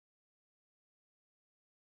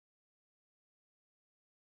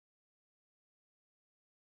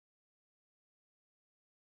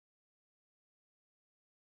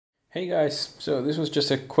Hey guys, so this was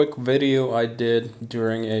just a quick video I did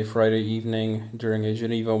during a Friday evening during a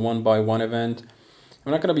Geneva 1x1 event.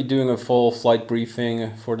 I'm not going to be doing a full flight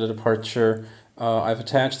briefing for the departure. I've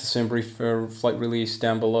attached the sim brief flight release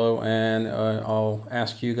down below, and I'll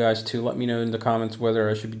ask you guys to let me know in the comments whether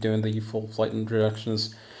I should be doing the full flight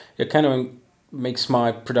introductions. It kind of makes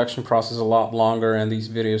my production process a lot longer, and these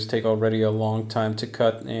videos take already a long time to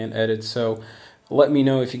cut and edit, so let me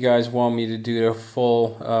know if you guys want me to do a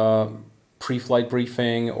full pre-flight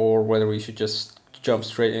briefing or whether we should just jump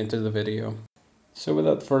straight into the video. So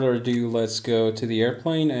without further ado, let's go to the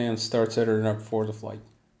airplane and start setting up for the flight.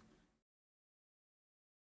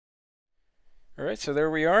 Alright, so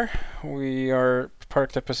there we are. We are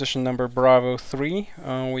parked at position number Bravo 3.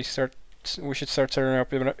 We should start setting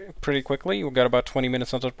up pretty quickly. We've got about 20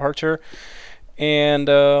 minutes until departure. And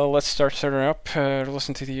let's start setting up,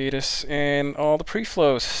 listen to the ATC and all the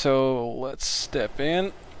pre-flows. So let's step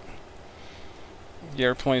in. The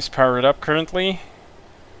airplane is powered up currently.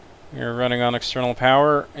 We're running on external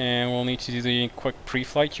power, and we'll need to do the quick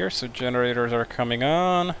pre-flight here. So generators are coming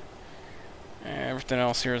on. Everything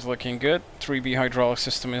else here is looking good. 3B hydraulic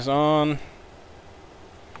system is on.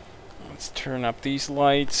 Let's turn up these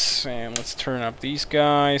lights, and let's turn up these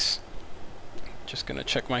guys. Just gonna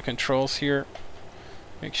check my controls here.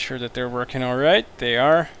 Make sure that they're working alright. They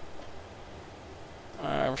are.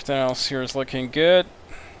 Everything else here is looking good.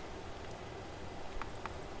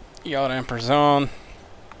 Yacht amper's on.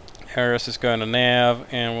 Harris is going to nav,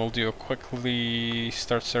 and we'll do a quickly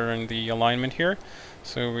start setting the alignment here.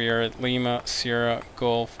 So we are at Lima, Sierra,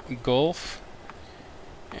 Golf.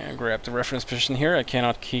 And grab the reference position here. I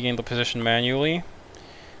cannot key in the position manually.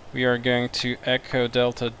 We are going to Echo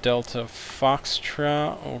Delta Delta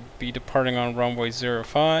Foxtrot. We'll be departing on runway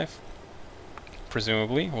 05.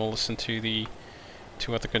 Presumably, we'll listen to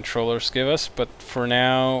what the controllers give us. But for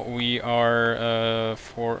now, we are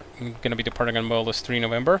going to be departing on MOLAS 3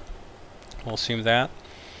 November. We'll assume that.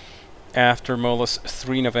 After MOLAS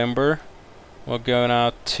 3 November, we'll go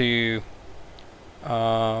out to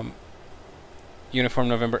Uniform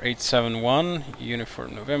November 871,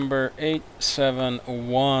 Uniform November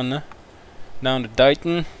 871, down to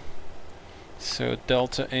Dighton. So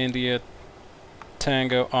Delta India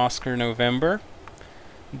Tango Oscar November.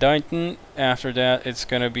 Dighton, after that it's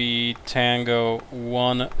going to be Tango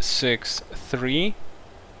 163.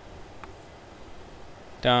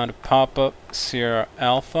 Down to Papa Sierra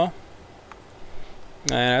Alpha.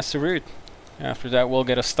 And that's the route. After that we'll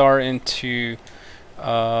get a star into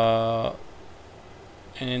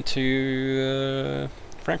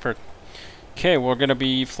Frankfurt. Okay, we're gonna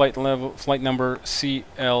be flight number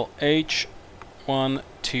CLH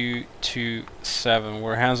 1227.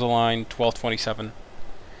 We're Hansel line 1227.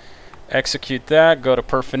 Execute that. Go to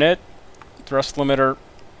perf init. Thrust limiter.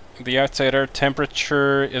 The outside air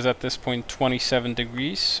temperature is at this point 27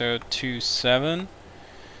 degrees, so 27.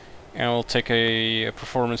 And we'll take a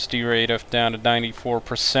performance D rate of down to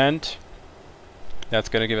 94%. That's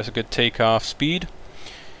gonna give us a good takeoff speed.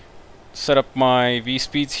 Set up my V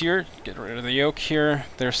speeds here, get rid of the yoke here.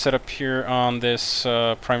 They're set up here on this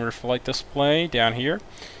primary flight display down here.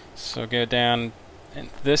 So go down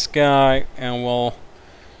into this guy, and we'll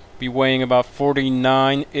be weighing about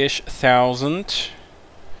 49-ish thousand.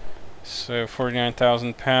 So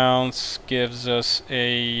 49,000 pounds gives us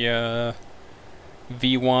a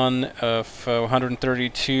V1 of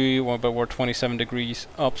 132, but we're 27 degrees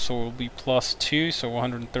up, so we'll be +2, so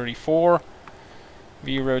 134.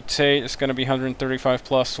 V rotate is going to be 135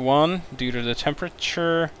 plus 1 due to the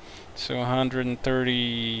temperature, so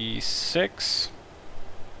 136.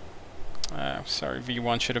 Sorry,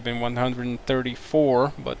 V1 should have been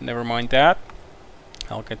 134, but never mind that.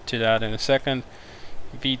 I'll get to that in a second.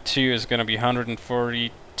 V2 is going to be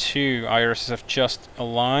 142. Irises have just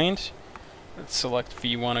aligned. Let's select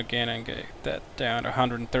V1 again and get that down to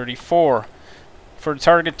 134. For the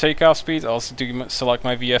target takeoff speeds, I'll also select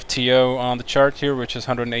my VFTO on the chart here, which is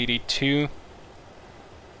 182.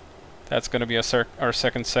 That's going to be our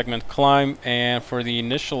second segment climb, and for the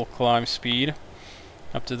initial climb speed,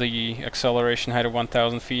 up to the acceleration height of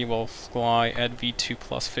 1,000 feet, we'll fly at V2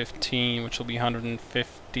 plus 15, which will be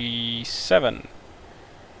 157.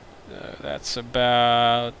 That's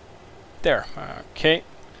about there. Okay,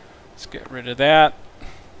 let's get rid of that.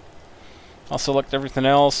 I'll select everything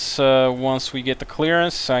else once we get the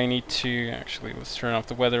clearance. I need to, actually, let's turn off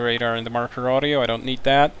the weather radar and the marker audio. I don't need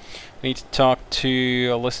that. I need to talk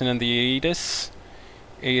to, listen in the ATC.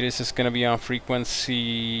 ATC is going to be on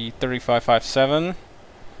frequency 3557.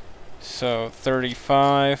 So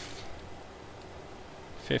 35,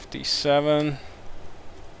 57.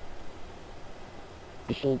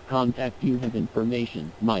 Initial contact, you have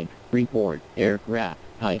information. Mike, report, aircraft,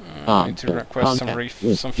 type, I need to request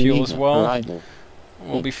some fuel as well. Arrival.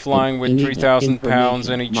 We'll be flying with 3,000 pounds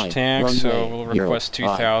in each tank, so we'll request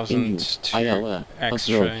 2,000 to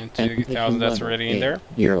extra into 2,000 that's already in there.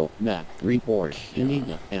 Map, report,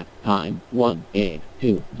 Geneva, F, time,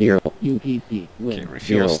 1820, UTC, wind, Okay,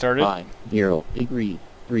 refuel started. 0 degrees,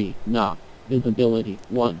 3 knots, visibility,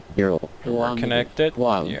 10 kilometers. Connected?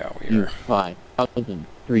 Yeah, we are.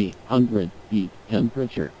 5,300 feet,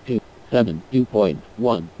 temperature,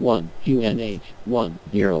 2.11 QNH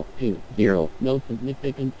 1020. No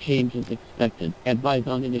significant changes expected. Advise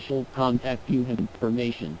on initial contact. You have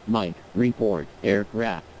information. Mike, report,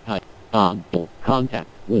 aircraft type, contact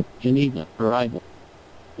with Geneva, arrival.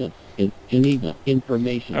 This is Geneva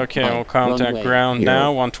information. Okay, we'll contact ground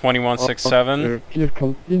now, 12167.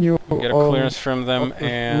 We'll get a clearance from them,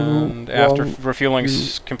 and after refueling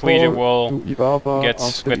is completed, we'll get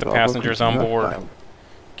the passengers on board.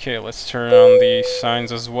 Okay, let's turn on the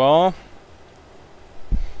signs as well.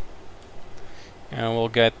 And we'll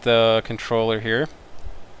get the controller here.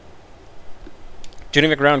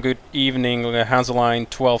 Geneva ground, good evening. Hansa line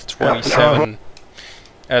 1227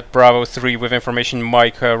 at Bravo 3 with information.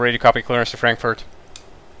 Mike, ready to copy clearance to Frankfurt.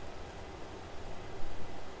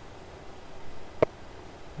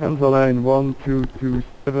 Hansa line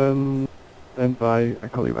 1227, stand by, I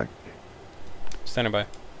call you back. Standing by.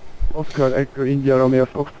 Oscar Echo India Romeo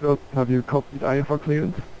Foxtrot, have you copied IFR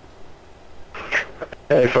clearance?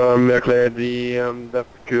 Affirm, we are cleared the Depth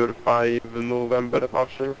 5 November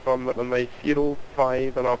departure from runway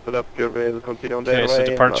 05, and after that we will continue on the airway. Okay,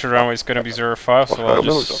 so departure runway is going to be 05, so I'll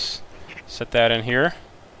just set that in here.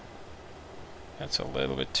 That's a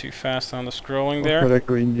little bit too fast on the scrolling there. Oscar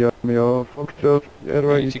Echo India Romeo Foxtrot,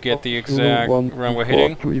 airway need to get the exact runway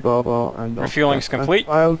heading. Refueling is complete.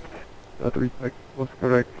 That respect was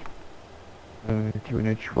correct.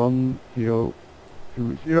 QNH 1020,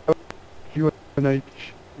 QNH,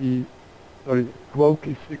 sorry, Quoke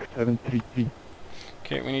is 6733.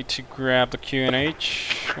 Okay, we need to grab the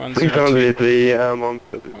QNH. 1020.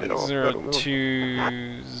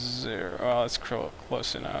 Oh, that's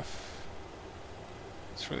close enough.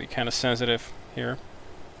 It's really kind of sensitive here.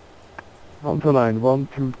 Hansa line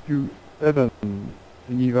 1227,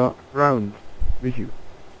 Geneva ground, with you.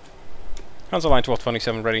 Hansa line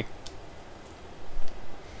 1227 ready.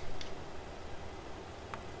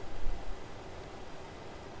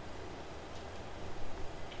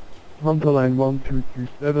 Hansa line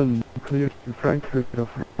 1227, clear to Frankfurt of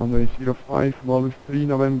runway 05, Molus 3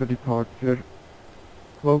 November departure,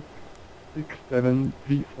 clock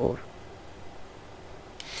 6734.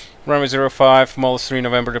 Runway 05, Molus 3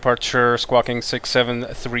 November departure, squawking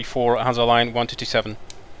 6734, Hansa line 1227.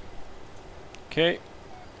 Okay.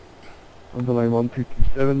 Hansa line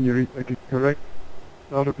 1227, your read is correct,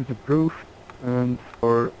 startup is approved, and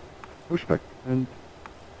for pushback and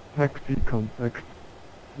taxi contact.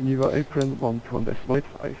 Geneva apron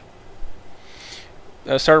 121.85.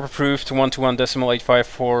 Startup approved to 121.85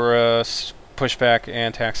 for pushback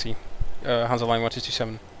and taxi. Hansa line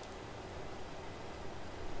 1227.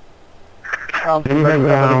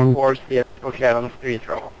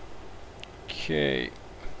 Okay.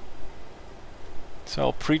 So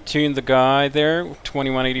I'll pre-tune the guy there.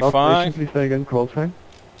 2185. Please say again, call sign.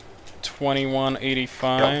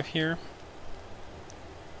 2185 here.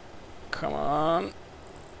 Come on.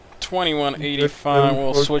 2185,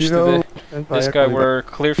 we'll switch to this guy, we're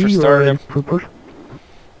clear for startup.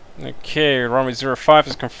 Okay, runway 05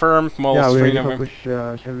 is confirmed, Molus 3 November.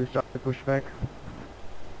 Shall we start the pushback?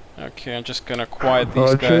 Okay, I'm just gonna quiet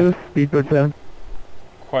these guys.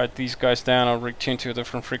 Quiet these guys down, I'll retune to a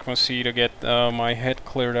different frequency to get my head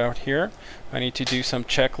cleared out here. I need to do some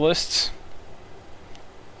checklists.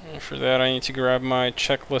 And for that I need to grab my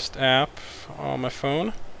checklist app on my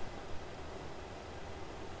phone.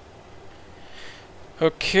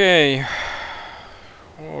 Okay,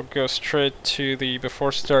 we'll go straight to the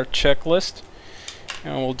before start checklist,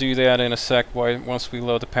 and we'll do that in a sec once we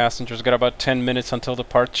load the passengers. Got about 10 minutes until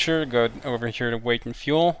departure. Go over here to weight and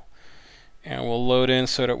fuel, and we'll load in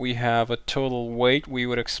so that we have a total weight. We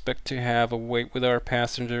would expect to have a weight with our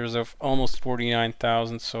passengers of almost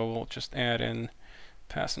 49,000, so we'll just add in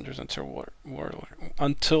passengers until we're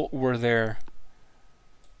there.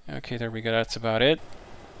 Okay, there we go, that's about it.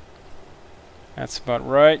 That's about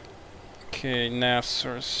right. Okay, nav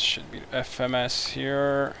source should be FMS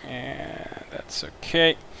here, and that's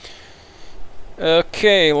okay.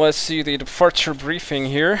 Okay, let's see the departure briefing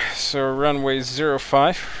here. So runway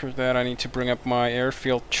 05, for that I need to bring up my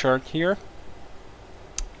airfield chart here.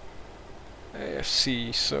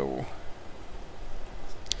 AFC, so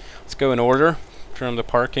Let's go in order from the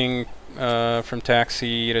parking, from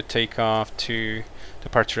taxi to takeoff to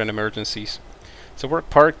departure and emergencies. So we're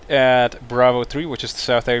parked at Bravo 3, which is the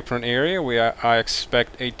South Apron area. I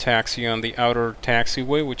expect a taxi on the outer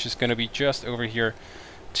taxiway, which is going to be just over here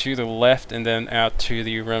to the left, and then out to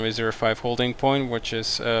the runway 05 holding point, which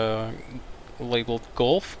is labeled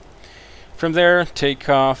Golf. From there,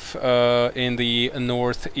 takeoff in the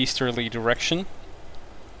northeasterly direction.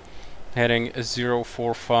 Heading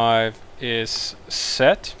 045 is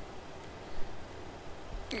set.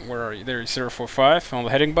 Where are you? There, 045 on the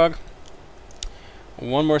heading bug.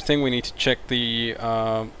 One more thing, we need to check the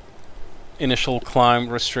initial climb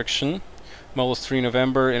restriction. Models 3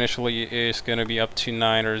 November initially is going to be up to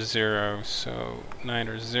 9 or 0. So 9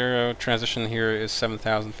 or 0. Transition here is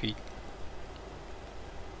 7,000 feet.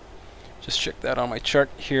 Just check that on my chart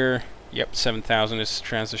here. Yep, 7,000 is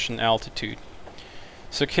transition altitude.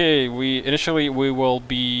 So okay, initially we will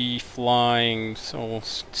be flying, so we'll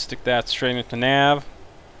stick that straight into nav.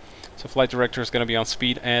 So flight director is going to be on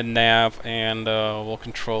speed and nav, and we'll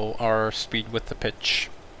control our speed with the pitch.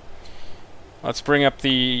 Let's bring up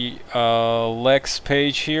the legs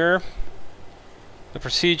page here. The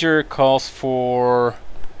procedure calls for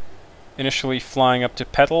initially flying up to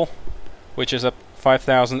Petal, which is up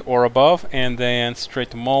 5,000 or above, and then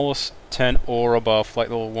straight to Molus 10 or above,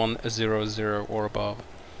 flight level 100 or above.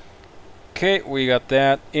 Okay, we got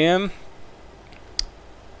that in.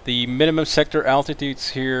 The minimum sector altitudes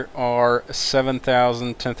here are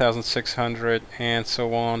 7,000, 10,600, and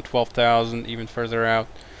so on, 12,000, even further out.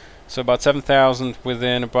 So about 7,000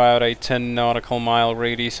 within about a 10 nautical mile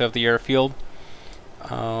radius of the airfield.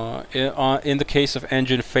 In the case of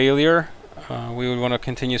engine failure, we would want to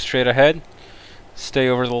continue straight ahead, stay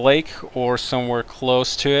over the lake or somewhere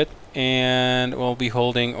close to it, and we'll be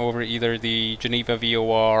holding over either the Geneva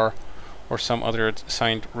VOR or some other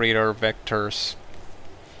assigned radar vectors.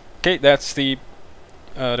 Okay, that's the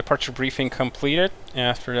departure briefing completed.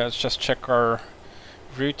 After that, let's just check our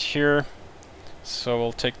route here. So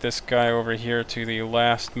we'll take this guy over here to the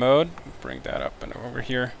last mode, bring that up and over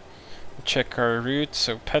here. Check our route,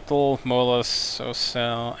 so Petal, Molus,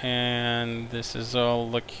 Socel, and this is all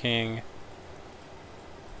looking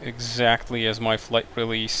exactly as my flight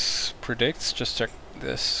release predicts. Just check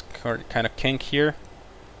this kind of kink here.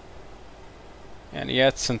 And yeah,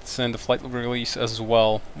 it's in the flight release as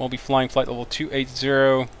well. We'll be flying flight level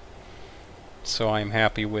 280, so I'm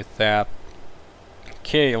happy with that.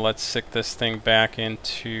 Okay, let's stick this thing back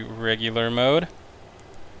into regular mode.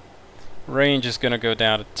 Range is going to go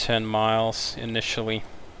down to 10 miles initially.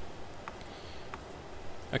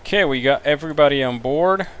 Okay, we got everybody on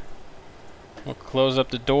board. We'll close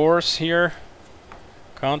up the doors here.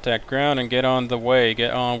 Contact ground and get on the way.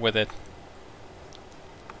 Get on with it.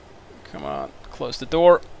 Come on, close the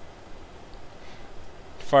door.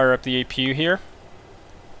 Fire up the APU here.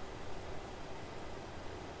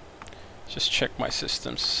 Just check my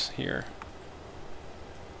systems here.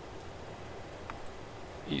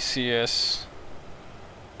 ECS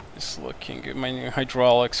is looking good. My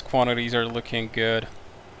hydraulics quantities are looking good.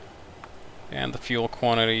 And the fuel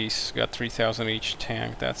quantities, got 3,000 each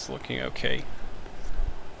tank. That's looking okay.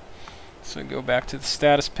 So go back to the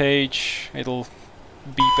status page. It'll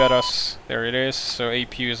beep at us. There it is. So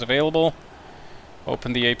APU is available.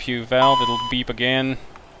 Open the APU valve. It'll beep again.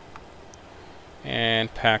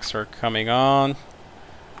 And packs are coming on.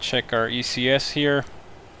 Check our ECS here.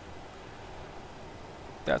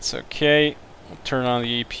 That's okay. We'll turn on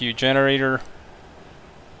the APU generator.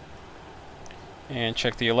 And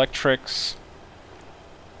check the electrics.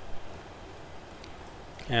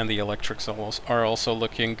 And the electrics are also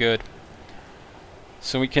looking good.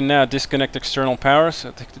 So we can now disconnect external power.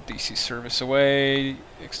 So take the DC service away.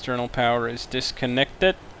 External power is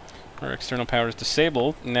disconnected. Or external power is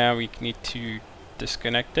disabled. Now we need to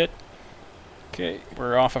disconnect it. Okay,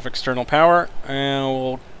 we're off of external power. And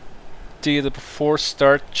we'll do the before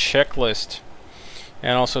start checklist.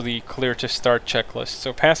 And also the clear to start checklist.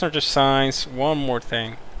 So passenger signs, one more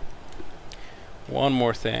thing.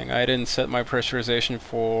 I didn't set my pressurization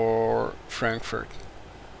for Frankfurt.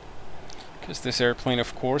 Because this airplane,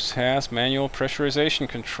 of course, has manual pressurization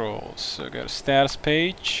controls. So go to status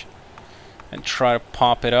page and try to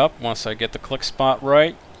pop it up once I get the click spot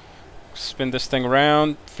right. Spin this thing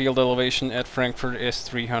around. Field elevation at Frankfurt is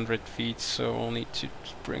 300 feet. So we'll need to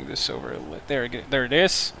bring this over. There it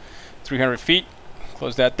is. 300 feet.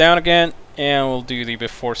 Close that down again. And we'll do the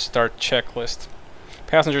before start checklist.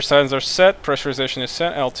 Passenger signs are set, pressurization is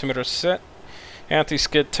set, altimeter is set,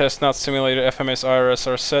 anti-skid test not simulated, FMS IRS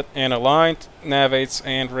are set and aligned, nav aids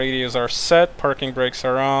and radios are set, parking brakes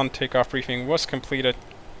are on, takeoff briefing was completed,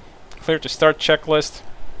 Clear to start checklist.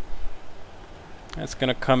 That's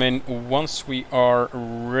gonna come in once we are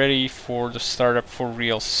ready for the startup for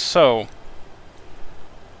real. So,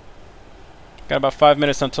 got about 5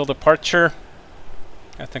 minutes until departure.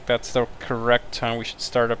 I think that's the correct time we should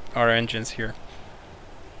start up our engines here.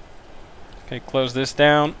 Okay, close this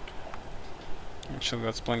down. Actually,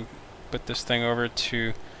 let's put this thing over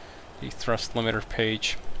to the thrust limiter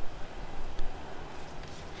page.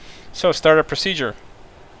 So, startup procedure.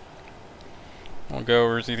 We'll go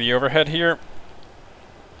over to the overhead here.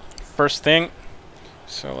 First thing,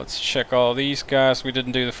 so let's check all these guys. We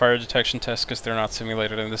didn't do the fire detection test because they're not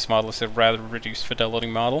simulated in this model. It's a rather reduced fidelity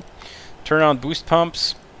model. Turn on boost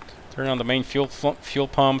pumps. Turn on the main fuel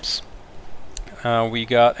pumps. We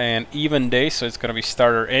got an even day, so it's going to be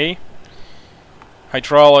starter A.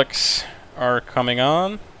 Hydraulics are coming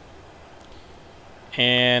on.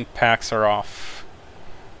 And packs are off.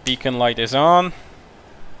 Beacon light is on.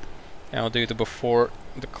 Now I'll do the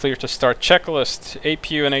clear to start checklist.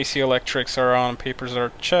 APU and AC electrics are on, papers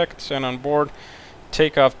are checked and on board.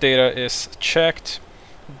 Takeoff data is checked.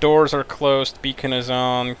 Doors are closed, beacon is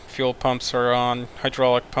on, fuel pumps are on,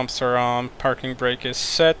 hydraulic pumps are on, parking brake is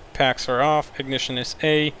set, packs are off, ignition is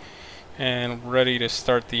A, and ready to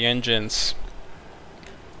start the engines.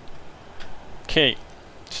 Okay,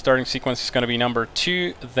 starting sequence is going to be number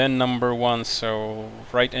 2, then number 1, so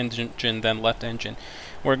right engine, then left engine.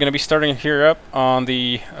 We're going to be starting here up on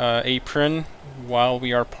the apron while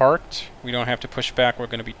we are parked. We don't have to push back, we're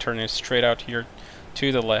going to be turning straight out here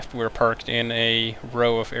to the left. We're parked in a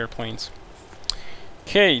row of airplanes.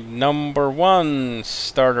 Okay, number 1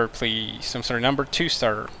 starter, please. I'm sorry, number 2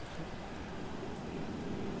 starter.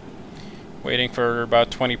 Waiting for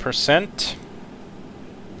about 20%.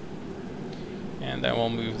 And then we'll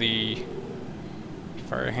move the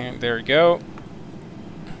fire hand. There we go.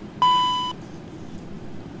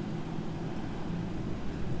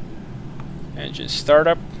 Engine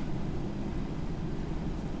startup.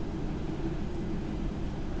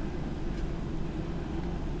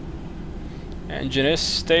 Engine is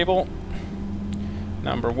stable.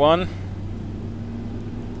 Number 1.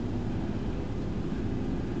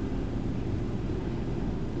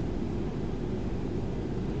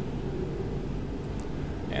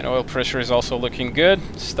 And oil pressure is also looking good.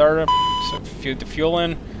 Startup. So feed the fuel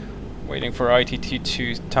in. Waiting for ITT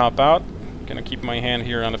to top out. Gonna keep my hand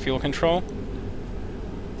here on the fuel control.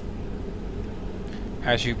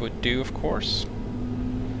 As you would do, of course.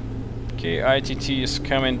 Okay, ITT is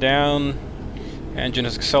coming down. Engine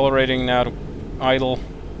is accelerating now to idle.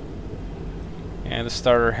 And the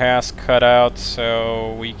starter has cut out,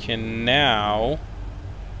 so we can now...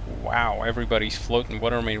 Wow, everybody's floating.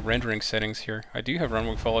 What are my rendering settings here? I do have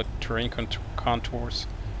runway follow terrain contours.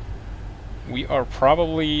 We are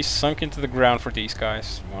probably sunk into the ground for these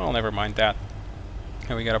guys. Well, never mind that.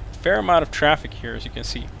 And we got a fair amount of traffic here, as you can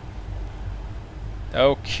see.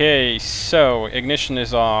 Okay, so ignition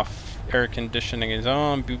is off, air conditioning is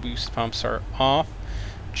on, boost pumps are off,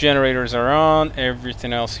 generators are on,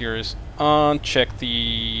 everything else here is on. Check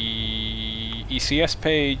the ECS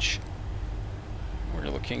page. We're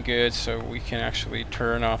looking good, so we can actually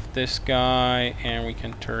turn off this guy and we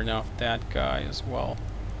can turn off that guy as well.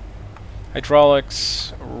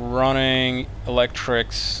 Hydraulics running,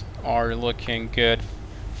 electrics are looking good,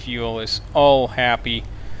 fuel is all happy.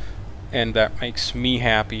 And that makes me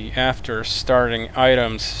happy after starting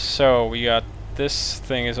items. So we got this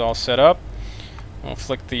thing is all set up. We'll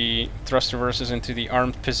flick the thrust reversers into the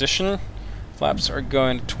armed position. Flaps are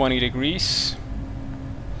going to 20 degrees.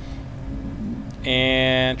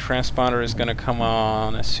 And transponder is going to come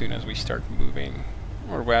on as soon as we start moving.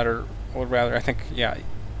 Or rather, I think, yeah,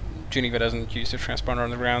 Geneva doesn't use the transponder on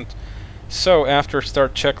the ground. So after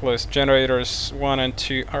start checklist, generators 1 and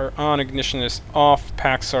 2 are on, ignition is off,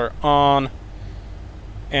 packs are on,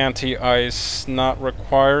 anti-ice not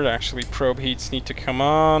required, actually probe heats need to come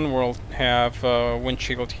on, we'll have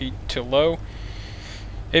windshield heat to low.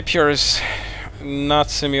 APR is not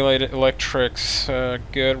simulated, electrics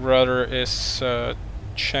good, rudder is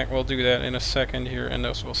check, we'll do that in a second here, and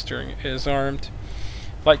nose steering is armed.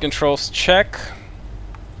 Flight controls check.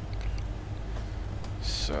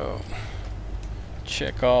 So...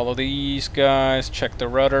 check all of these guys, check the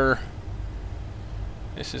rudder.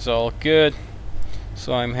 This is all good.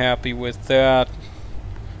 So I'm happy with that.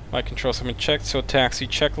 Flight controls have been checked, so taxi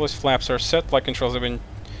checklist, flaps are set, flight controls have been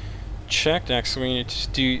checked. Actually we need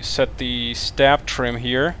to set the stab trim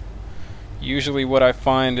here. Usually what I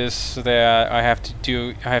find is that I have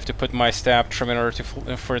to put my stab trim in order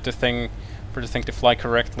to for the thing to fly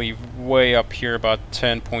correctly way up here, about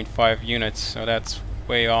 10.5 units, so that's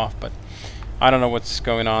way off, but I don't know what's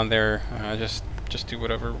going on there. Just do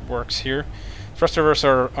whatever works here. Thrust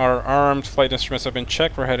reversers are armed. Flight instruments have been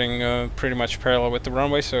checked. We're heading pretty much parallel with the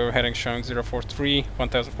runway, so heading showing 043,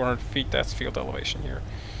 1,400 feet. That's field elevation here.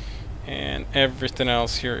 And everything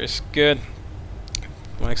else here is good.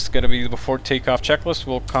 Next is going to be the before takeoff checklist.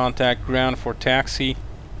 We'll contact ground for taxi.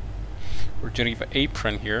 We're Geneva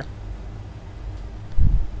apron here.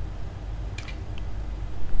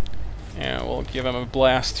 And we'll give him a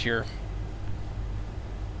blast here.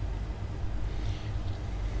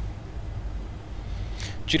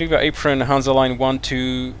 Geneva apron, Hansa line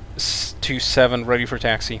 1227, ready for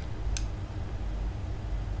taxi.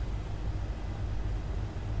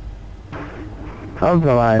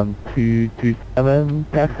 Hansa line 227,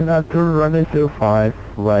 taxi out to runway 05,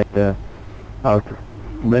 right out.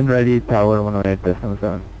 Wind ready, tower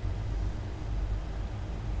 108.7.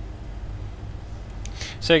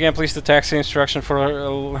 Say again, please, the taxi instruction for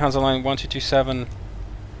Hansa line 1227.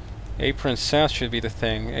 Apron south should be the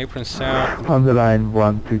thing. Apron south. Hansa line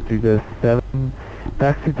 1227,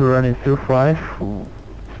 taxi to runway 05,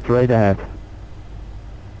 straight ahead.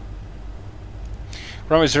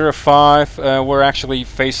 Runway 05, we're actually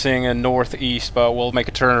facing northeast, but we'll make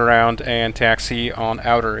a turnaround and taxi on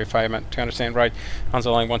outer, if I meant to understand right. Hansa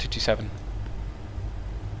line 1227.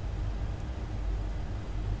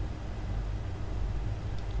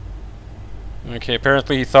 Okay,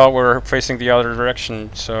 apparently he thought we were facing the other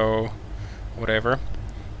direction, so whatever.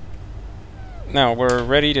 Now we're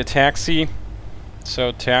ready to taxi.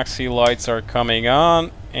 So taxi lights are coming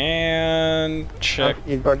on, and check.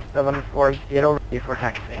 Speedbird 740 ready for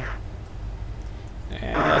taxi.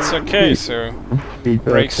 And that's okay, so Speedbird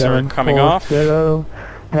brakes are coming off.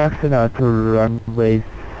 Taxi now to runway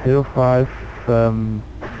 05,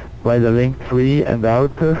 by the link 3 and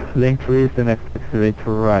outer. Link 3 is the next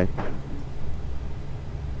accelerator right.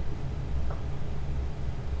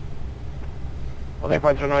 Holding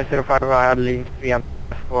point runway 05, I had link 3 and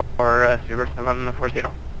for Speedbird 740.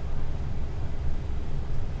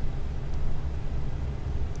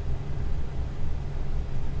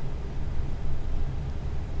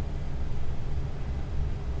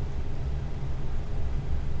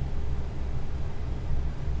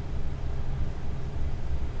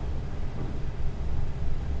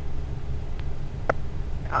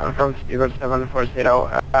 From Speedbird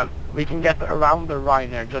 740, we can get around the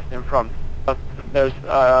Ryanair just in front, but there's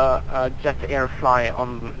a jet air fly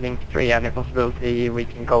on link 3. Any possibility we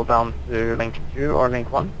can go down to link 2 or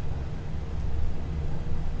link 1?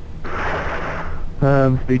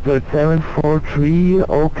 Speedbird 743,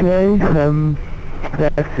 okay,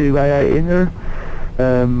 taxi via inner,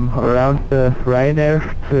 around the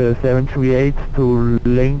Ryanair to 738 to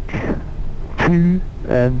link 2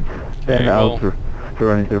 and then outer to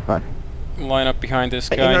running 05. Line up behind this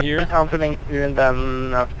guy here. Down to link 2 and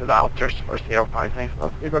then up to the outers for 05. Thanks a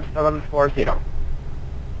lot. Speedbird 740.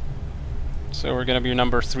 So we're going to be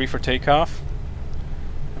number 3 for takeoff.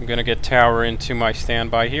 I'm going to get tower into my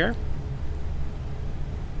standby here.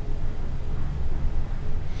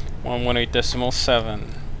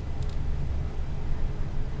 118.7.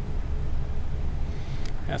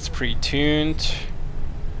 That's pre-tuned.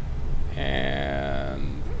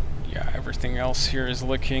 And yeah, everything else here is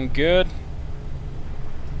looking good.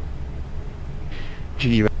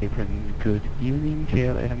 Geneva apron, good evening,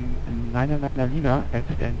 KLM 999 Lima,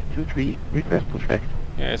 extend 23, request pushback.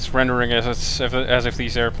 Yeah, it's rendering as if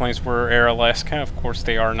these airplanes were Air Alaska. Of course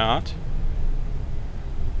they are not.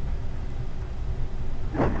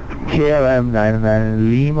 KLM 999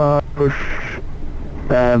 Lima, push,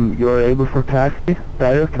 you're able for taxi,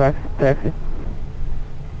 direct taxi.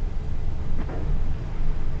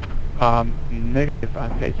 Negative,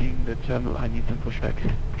 I'm facing the terminal, I need some pushback,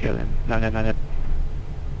 KLM 999.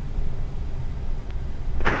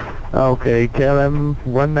 Okay, KLM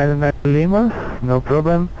 199 Lima, no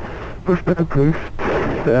problem. Pushback approved,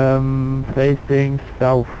 facing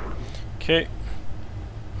south. Okay.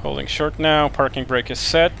 Holding short now, parking brake is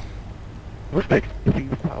set. Pushback.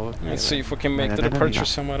 Let's see if we can make the departure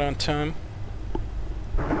somewhat on time.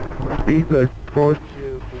 Speedbird 40.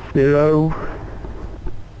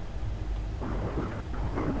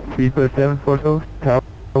 Speedbird 740, tower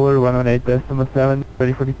 118.7,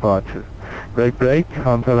 ready for departure. Brake,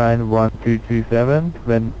 Hansa line 1227,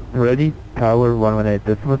 when ready, tower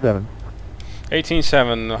 118.7.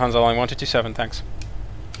 18.7, Hansa line 1227, thanks.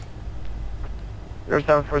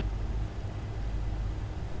 0740.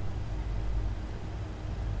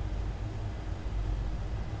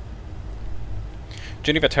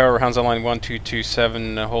 Geneva Tower, Hansa line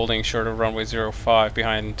 1227, holding short of runway 05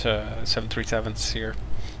 behind 737s here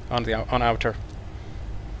on outer.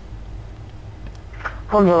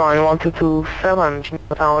 On the line 1227,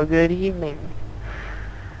 Geneva Tower, good evening.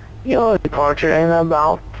 Your departure in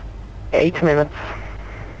about 8 minutes.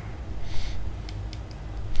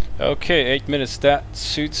 Okay, 8 minutes. That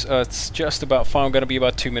suits us just about fine. I'm going to be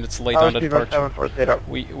about 2 minutes late on the departure.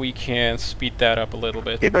 740. We can speed that up a little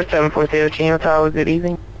bit. Speedbird 740, Geneva Tower, good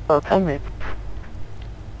evening. About 10 minutes.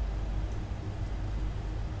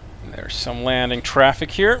 There's some landing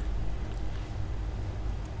traffic here.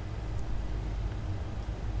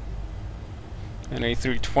 An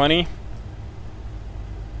A320.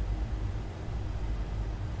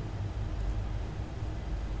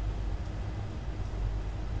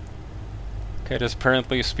 Okay, there's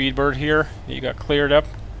apparently a Speedbird here. He got cleared up.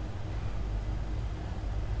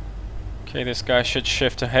 Okay, this guy should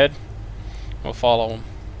shift ahead. We'll follow him.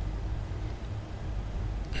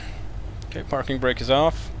 Okay, parking brake is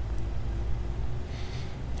off.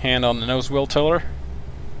 Hand on the nose wheel tiller.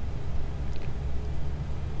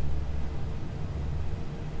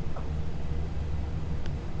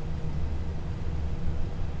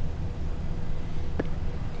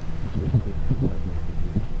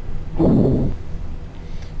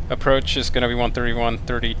 Approach is going to be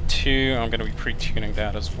 131.32. I'm going to be pre-tuning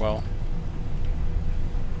that as well.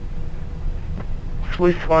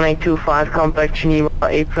 Swiss 1825, contact Geneva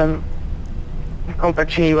apron.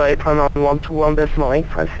 Contact Geneva apron on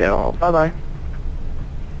 121.850. Bye bye.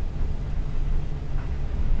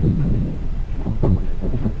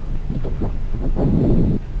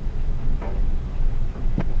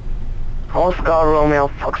 Oscar Romeo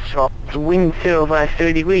Foxtrot, wind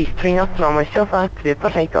 053 degrees, 3 knots, runway 05, clear for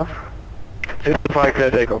takeoff. 05, clear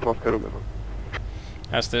takeoff, Oscar Romeo.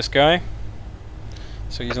 That's this guy.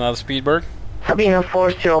 So he's not a Speedbird. Sabina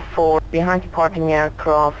 404, behind departing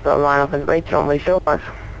aircraft, line up and wait, runway 05.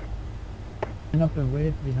 Line up and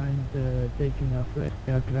wait behind taking off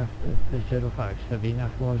aircraft at 05, Sabina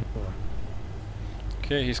 404.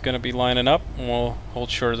 Okay, he's going to be lining up, and we'll hold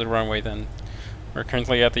short of the runway then. We're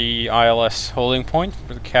currently at the ILS holding point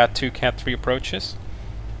for the Cat 2, Cat 3 approaches.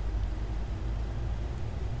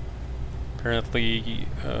 Apparently,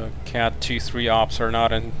 Cat 2-3 ops are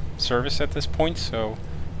not in service at this point, so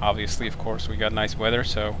obviously, of course, we got nice weather,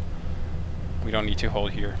 so we don't need to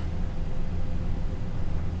hold here.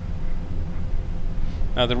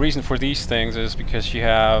 Now, the reason for these things is because you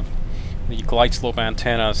have the glide slope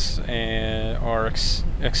antennas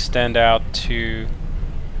extend out to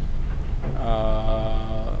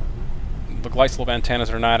the glide slope antennas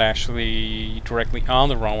are not actually directly on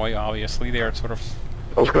the runway, obviously. They are sort of...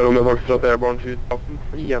 Oscar Romeo Foxtrot Airborne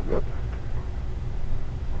 2003.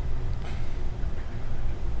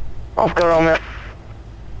 Oscar Romeo.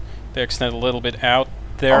 They extend a little bit out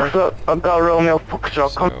there. Oscar Romeo Foxtrot,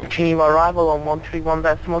 So- contact Geneva arrival on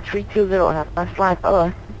 131.320, have a nice flight, bye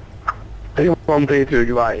bye. 3132,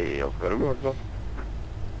 goodbye, Oscar Romeo Foxtrot.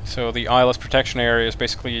 So the ILS protection area is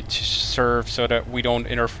basically to serve so that we don't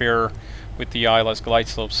interfere with the ILS glide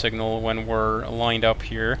slope signal when we're lined up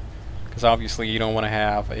here, because obviously you don't want to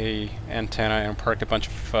have a antenna and park a bunch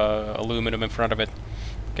of aluminum in front of it.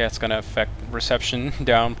 That's going to affect reception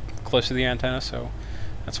down close to the antenna, so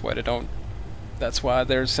that's why they don't. That's why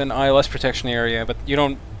there's an ILS protection area, but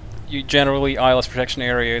you generally ILS protection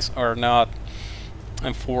areas are not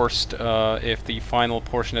enforced if the final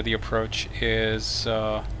portion of the approach is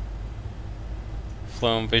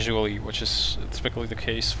flown visually, which is typically the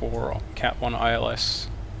case for Cat 1 ILS.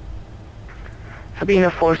 Sabina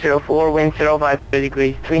 404, wind 053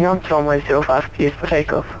 degrees, 3 knots, runway 05, clear for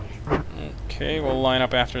takeoff. Okay, we'll line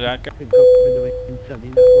up after that. Sabina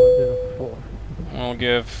 404. We'll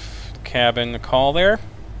give the cabin a call there.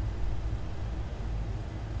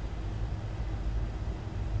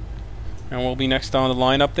 And we'll be next on the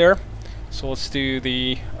line up there. So let's do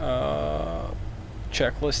the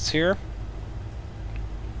checklists here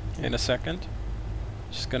in a second.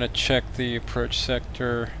 Just gonna check the approach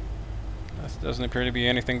sector. There doesn't appear to be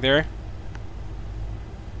anything there.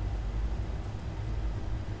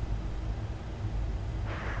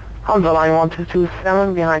 On the line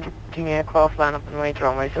 1227, behind departing aircraft, line up and wait,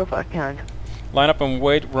 runway 05, behind. Line up and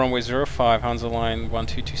wait, runway 05, Hansa line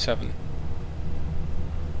 1227.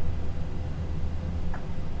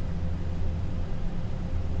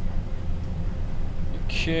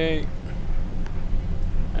 Okay.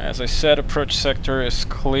 As I said, approach sector is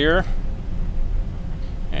clear.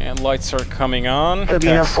 And lights are coming on.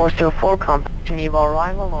 Sabina 404, contact Geneva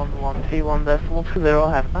arrival on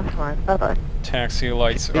 131.20, have a nice flight, bye bye. Taxi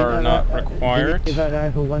lights are not required.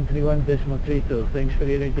 Arrival 131.32, thanks for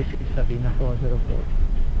your receipt, Sabina 404.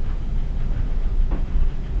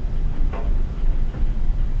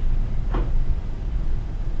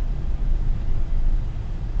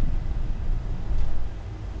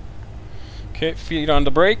 Okay, feet on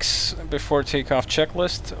the brakes before takeoff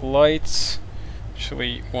checklist. Lights.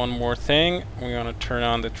 Actually, one more thing. We want to turn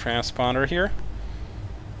on the transponder here.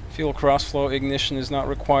 Fuel crossflow ignition is not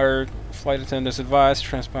required. Flight attendants advised.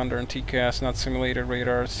 Transponder and TCAS not simulated.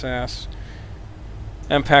 Radar, SAS.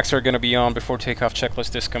 MPACs are going to be on before takeoff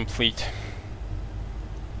checklist is complete.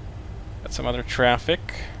 Got some other traffic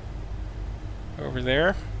over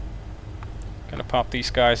there. Gonna pop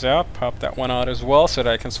these guys out. Pop that one out as well so that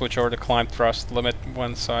I can switch over to climb thrust limit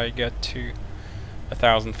once I get to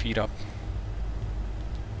 1,000 feet up.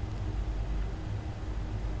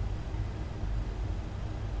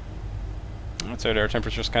 So their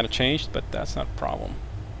temperature's kind of changed, but that's not a problem.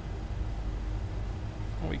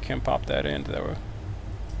 We can pop that in though.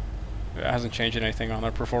 It hasn't changed anything on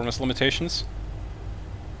our performance limitations.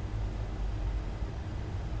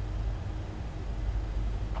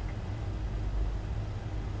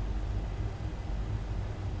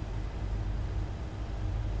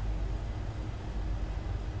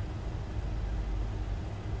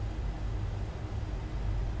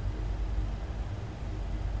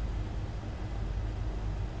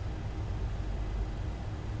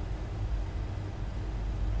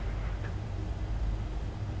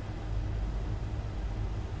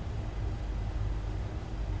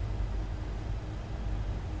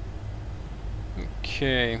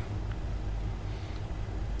 Okay.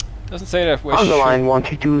 Doesn't say that we On the line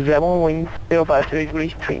 1227, wind 053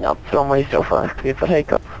 degrees, 3 knots, runway 05, clear for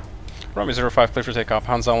takeoff. Runway 05, clear for takeoff.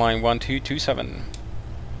 Hansa line 1227.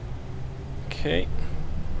 Okay.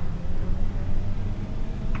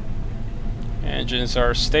 Engines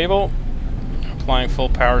are stable. Applying full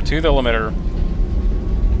power to the limiter.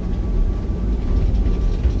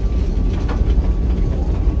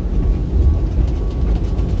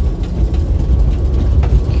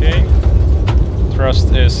 Okay.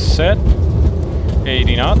 Thrust is set.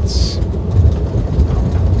 80 knots.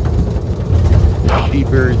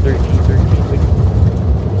 Speedbird 1313.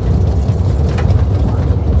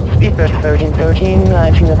 Speedbird 1313,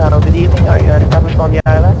 I've seen the tunnel, good evening, are you established on the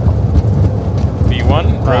island?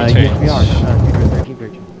 V1, rotate. Yes, we are. Speedbird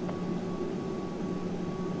 1313.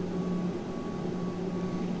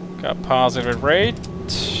 Got positive rate,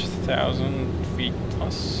 1,000 feet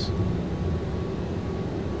plus.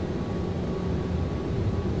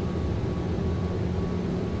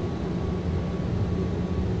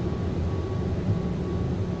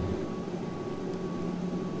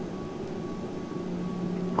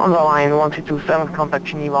 On the line 1227, contact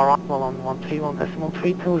Geneva arrival on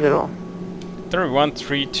 131.320.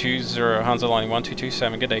 31320, Hansa line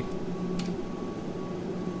 1227, good day.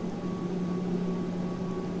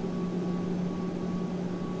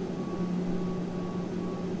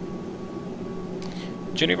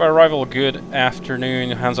 Geneva arrival, good afternoon,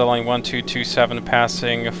 Hansa line 1227,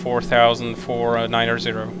 passing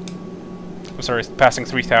 4,490. I'm sorry, passing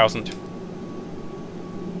 3,000.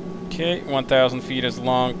 Okay, 1,000 feet is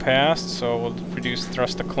long past, so we'll reduce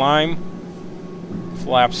thrust to climb.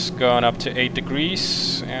 Flaps going up to 8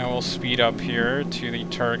 degrees, and we'll speed up here to the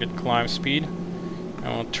target climb speed. And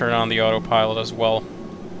we'll turn on the autopilot as well.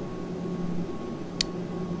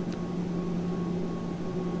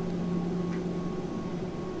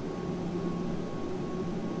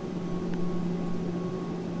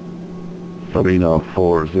 Sabina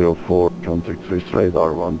 404, contact Swiss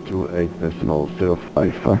radar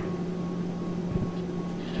 128.05.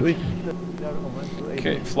 Swiss.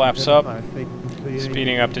 Okay, flaps up,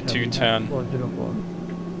 speeding up to 210.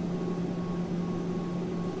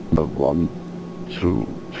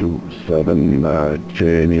 1227,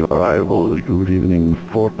 Geneva arrival, good evening,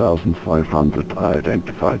 4,500,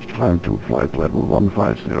 identified, climb to flight level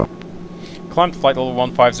 150. Climb to flight level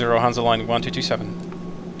 150, Hansa line 1227.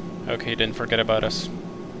 Okay, didn't forget about us.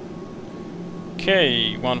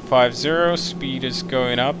 Okay, 150, speed is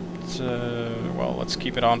going up. Well, let's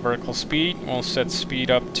keep it on vertical speed. We'll set speed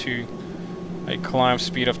up to a climb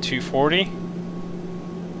speed of 240.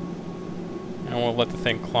 And we'll let the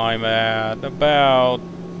thing climb at about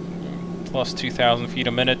plus 2,000 feet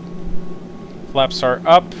a minute. Flaps are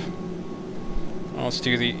up. Let's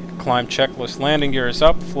do the climb checklist. Landing gear is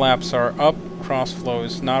up, flaps are up, cross flow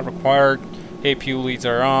is not required. APU leads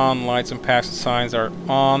are on, lights and packs and signs are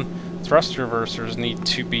on. Thrust reversers need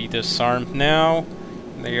to be disarmed now.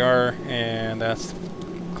 They are, and that's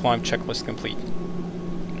climb checklist complete.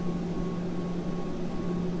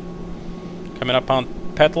 Coming up on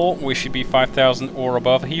pedal, we should be 5,000 or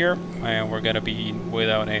above here, and we're gonna be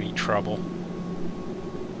without any trouble.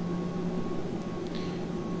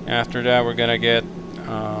 After that, we're gonna get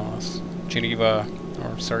Geneva,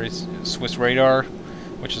 or sorry, Swiss radar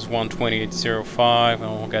which is 128.05, and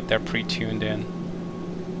we'll get that pre-tuned in.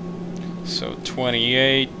 So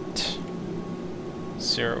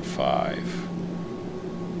 28.05.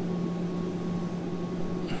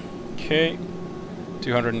 Okay,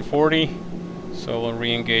 240. So we'll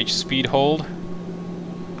re-engage speed hold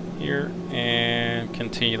here and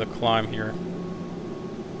continue the climb here.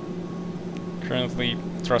 Currently,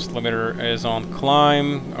 thrust limiter is on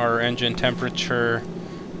climb. Our engine temperature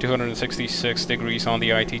 266 degrees on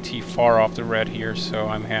the ITT, far off the red here, so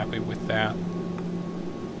I'm happy with that.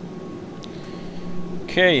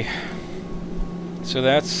 Okay, so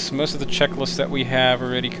that's most of the checklist that we have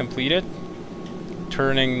already completed.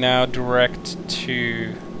 Turning now direct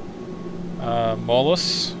to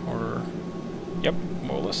Molus, or yep,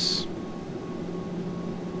 Molus.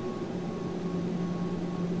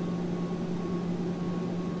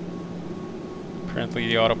 Apparently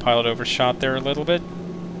the autopilot overshot there a little bit.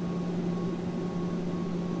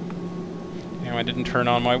 And I didn't turn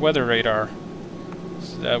on my weather radar,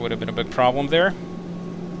 so that would have been a big problem there.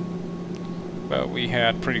 But we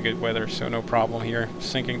had pretty good weather, so no problem here.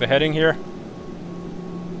 Sinking the heading here.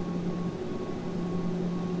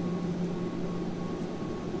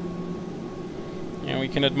 And we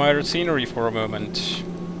can admire the scenery for a moment.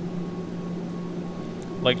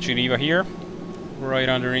 Lake Geneva here, right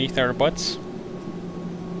underneath our butts.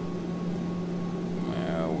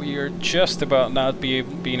 We are just about not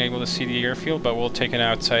being able to see the airfield, but we'll take an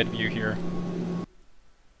outside view here.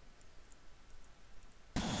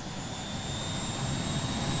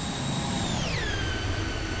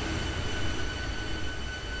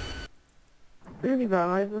 Really bad,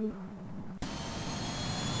 Ivan.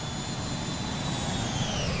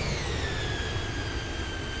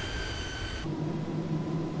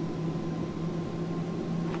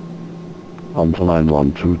 On to line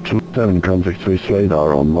 1227, contact Swiss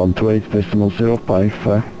radar on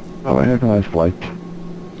 128.05. Have a nice flight.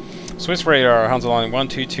 Swiss radar, Hansa line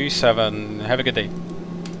 1227. Have a good day.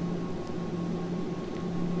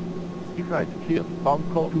 You tried to clear bomb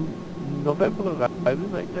call to November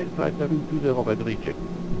 11, maintain flight 720 by reaching.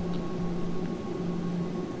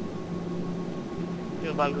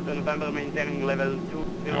 November, maintaining level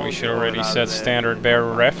 2. We should already set standard bear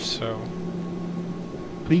ref, so...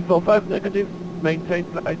 345 negative, maintain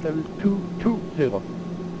flight level 220.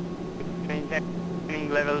 Maintaining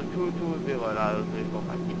level 220,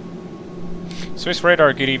 345. Swiss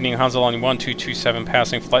radar, good evening, Hansa line 1227,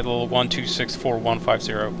 passing flight level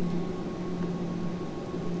 1264150.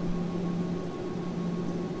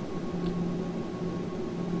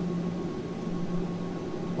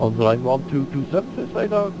 On the line 1227, Swiss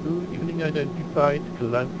radar, good evening, identified,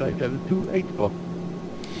 climb flight level 284.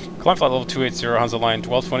 Climb flight level 280, Hansa line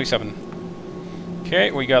 1227.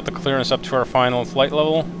 Okay, we got the clearance up to our final flight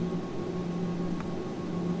level.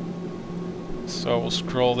 So we'll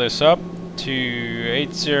scroll this up to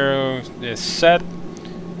 80 is set.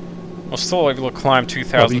 We'll still able to climb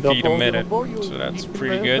 2,000 feet a minute, so that's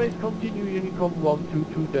pretty good. Continue Unicom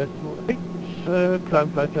 122.8,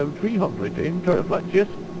 climb flight level 300, in turn flight, yes.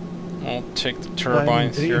 I'll take the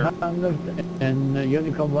turbines here. And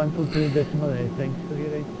Unicom 122.8, thanks for your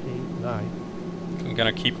ATC. Nice. I'm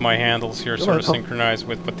gonna keep my handles here sort of synchronized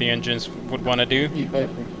with what the engines would want to do.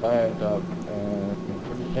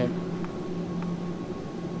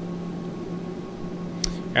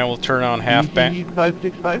 And we'll turn on half bank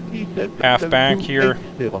here,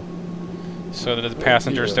 so that the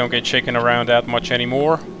passengers don't get shaken around that much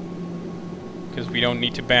anymore, because we don't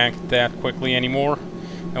need to bank that quickly anymore.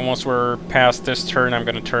 And once we're past this turn, I'm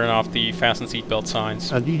going to turn off the fasten seatbelt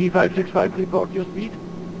signs. And DD565, report your speed.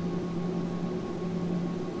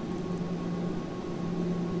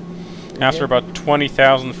 After about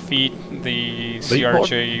 20,000 feet, the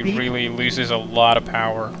CRJ really loses a lot of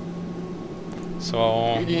power.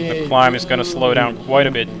 So the climb is going to slow down quite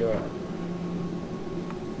a bit.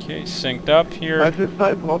 Okay, synced up here.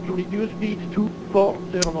 565, want to reduce speed to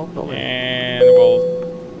 409. And we'll...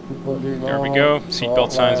 There we go.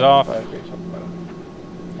 Seatbelt signs off.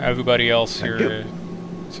 Everybody else here...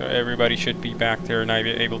 So everybody should be back there and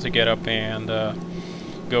able to get up and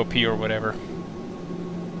go pee or whatever.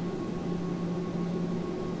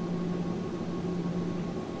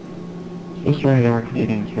 Swiss radar,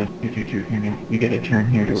 Canadian Express 222 here. You get a turn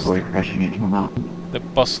here to avoid crashing into a mountain. The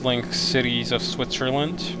bustling cities of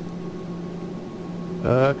Switzerland.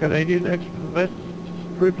 Canadian Express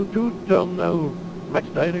 222, turn now. Max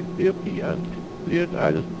direct DRP and cleared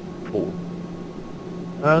Island 4.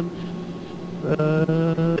 And,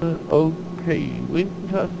 okay, wind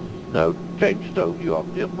has No, change so you are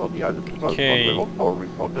still on the island. Okay.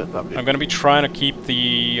 I'm going to be trying to keep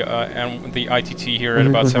the ITT here at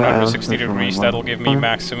about 760 degrees. That'll give me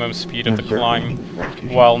maximum speed of the climb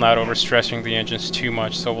while not overstressing the engines too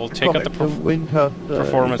much. So we'll take out the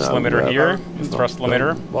performance limiter here, the thrust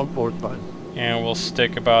limiter, and we'll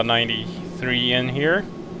stick about 93 in here.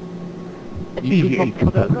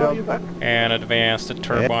 And advance the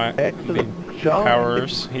turbine, the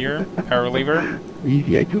powers here, power lever.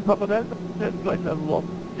 EVA 2 Papa Delta, flight level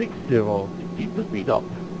 160, keep the speed up.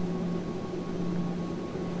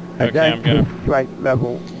 Okay, I'm gonna flight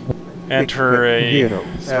level enter a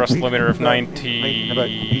thrust limiter of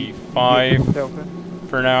 95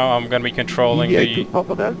 for now. I'm gonna be controlling the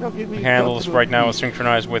handles right now,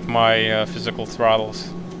 synchronized with my physical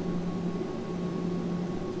throttles.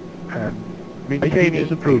 Maintain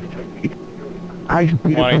is approved.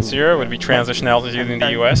 180 would be transition altitude in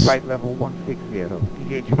the US. Flight level 160,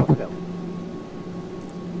 engage Papa Delta.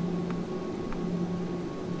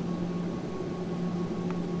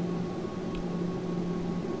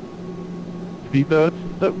 Speedbird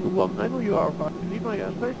 719, you are about to leave my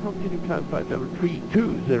airspace, continue climb flight level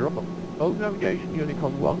 320. Old navigation,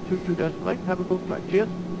 Unicom 122 decimal 8, have a good flight, cheers.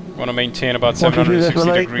 Want to maintain about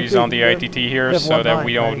 760 degrees on the ITT here so that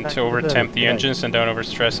we don't over-temp the engines and don't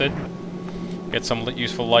overstress it. Get some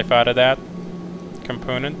useful life out of that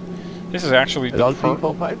component. This is actually the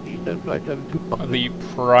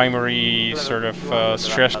primary sort of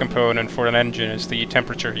stress component for an engine, is the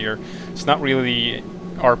temperature here. It's not really the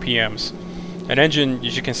RPMs. An engine,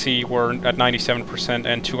 as you can see, we're at 97%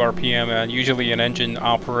 and 2 RPM, and usually an engine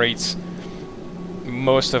operates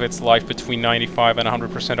most of its life between 95 and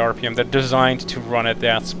 100% RPM. They're designed to run at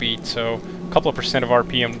that speed, so a couple of percent of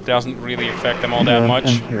RPM doesn't really affect them all that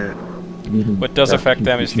much. What does affect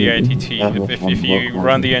them is the ITT. If you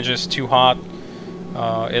run the engines too hot,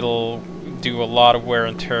 it'll do a lot of wear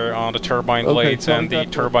and tear on the turbine blades and the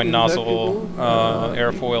turbine nozzle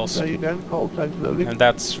airfoils, and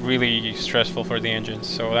that's really stressful for the engines.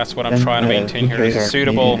 So that's what I'm trying to maintain here, is a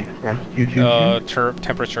suitable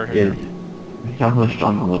temperature here. Southwest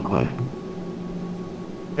on the localize.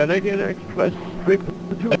 Canadian Express trip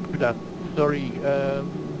to that. Sorry,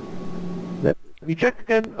 let me check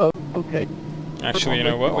again. Oh, okay. Actually, you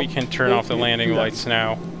know what? We can turn off the landing lights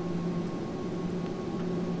now.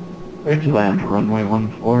 Where's land? Runway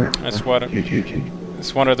 14. That's what.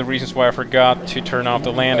 It's one of the reasons why I forgot to turn off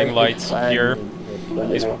the landing lights here.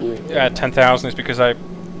 At 10,000 is because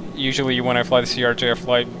usually when I fly the CRJ, I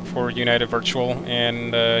fly for United Virtual,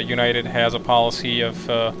 and United has a policy of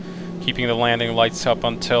keeping the landing lights up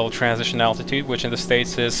until transition altitude, which in the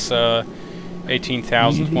States is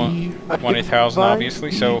 18,000, 20,000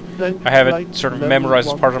 obviously, so I have it sort of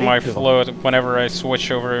memorized as part of my flow. Whenever I switch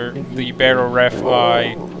over the barrel ref,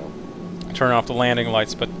 I turn off the landing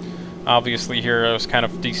lights, but obviously here I was kind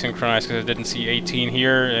of desynchronized because I didn't see 18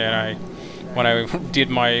 here, and when I did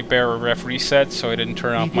my barrel ref reset, so I didn't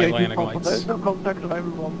turn off my landing lights.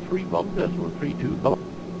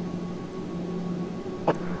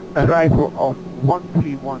 Arrival of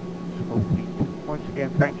 131. Once again,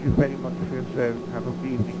 thank you very much for your service. Have a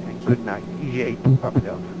good evening and good night. EJ to Papa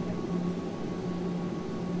Delta.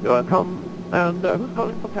 You're welcome. And who's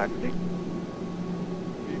calling for taxi?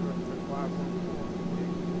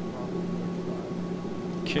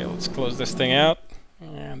 Okay, let's close this thing out.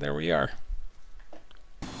 And there we are.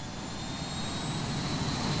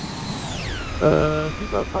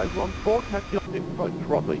 514, taxi on in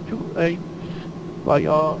runway 28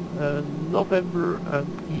 via November and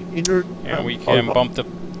the inner. And we can bump the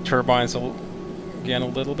turbines again a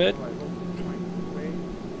little bit.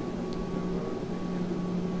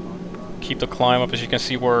 Keep the climb up. As you can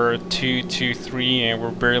see, we're 223 and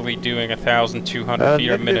we're barely doing 1,200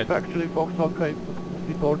 feet a minute.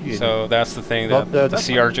 So that's the thing, that the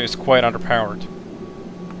CRJ is quite underpowered.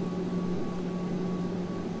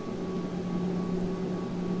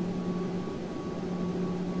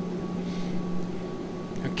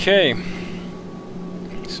 Okay,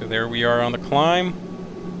 so there we are on the climb.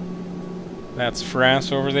 That's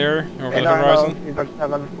France over there, over the horizon.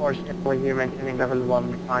 We're maintaining level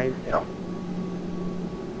 150.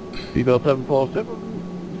 Seabell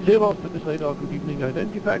 747, 0 to this radar, good evening,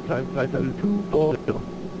 identified, time flight level 240.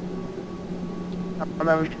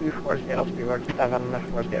 Level 240, Speedbird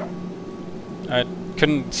 740. I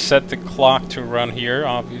couldn't set the clock to run here,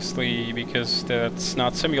 obviously, because that's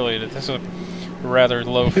not simulated. This is a rather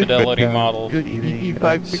low fidelity model,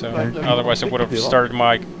 so otherwise I would have started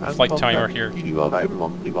my flight timer here.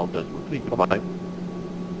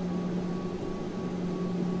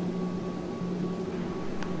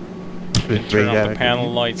 can turn on the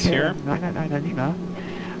panel lights here.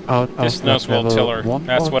 This nose wheel tiller,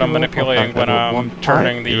 that's what I'm manipulating when I'm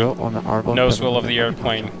turning the nose wheel of the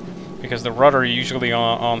airplane. Because the rudder usually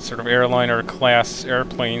on sort of airliner class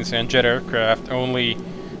airplanes and jet aircraft only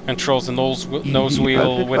controls the nose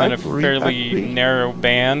wheel within a fairly narrow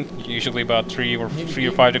band, usually about 3 or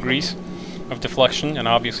 5 degrees of deflection, and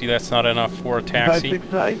obviously that's not enough for a taxi.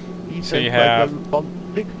 So you have,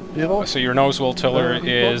 so your nose wheel tiller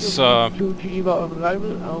is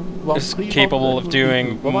capable of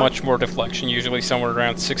doing much more deflection, usually somewhere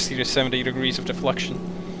around 60 to 70 degrees of deflection.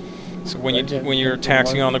 So when you're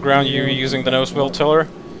taxiing on the ground, you're using the nose wheel tiller,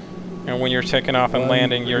 and when you're taking off and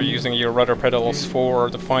landing, you're using your rudder pedals for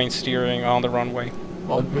the fine steering on the runway.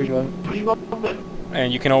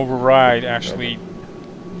 And you can override actually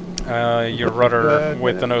your rudder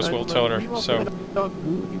with the nose wheel tiller.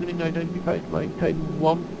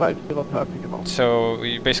 So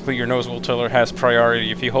basically your nose wheel tiller has priority.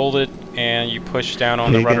 If you hold it and you push down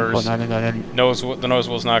on the rudders, the nose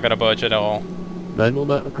wheel is not going to budge at all.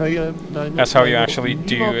 That's how you actually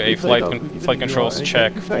do a flight controls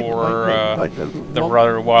check for the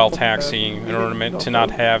rudder while taxiing, in order to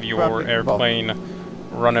not have your airplane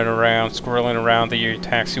running around, squirreling around the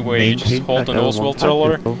taxiway. You just hold the nose wheel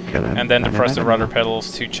tiller and then depress the rudder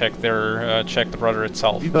pedals to check check the rudder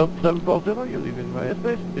itself.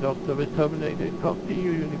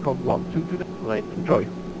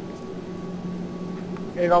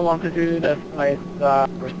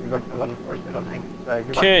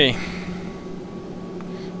 Okay.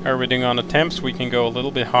 Everything on the temps, we can go a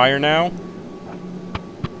little bit higher now.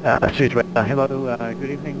 Hello, good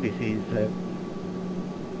evening, this is...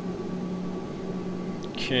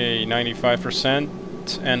 Okay, 95%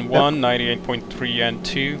 N1, 98.3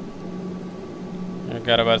 N2. We've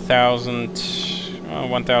got about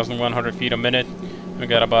 1,100 feet a minute. We've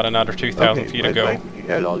got about another 2,000 feet to go.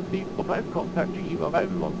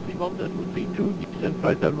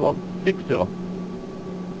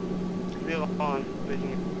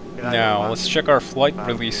 Now, let's check our flight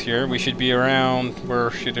release here. We should be around,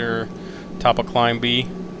 where should our top of climb be?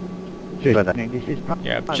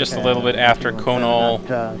 Yeah, just a little bit after Conal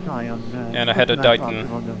and ahead of Dighton.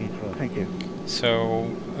 So,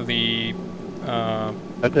 the on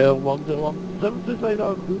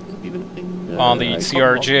the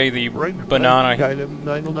CRJ, the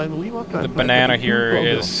banana here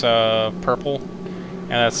is purple,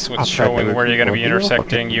 and that's what's showing where you're going to be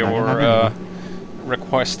intersecting your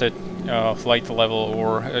requested flight level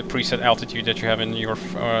or preset altitude that you have in your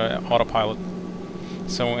autopilot.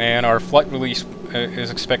 So, and our flight release is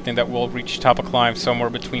expecting that we'll reach top of climb somewhere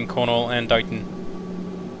between Conal and Dighton.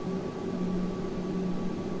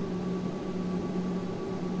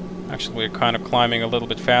 Actually, we're kind of climbing a little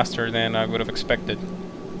bit faster than I would have expected.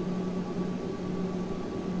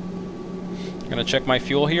 I'm gonna check my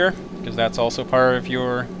fuel here, because that's also part of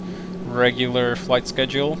your regular flight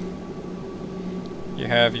schedule. You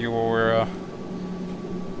have your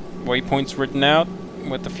waypoints written out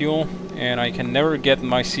with the fuel, and I can never get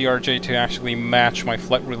my CRJ to actually match my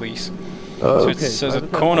flight release. So it says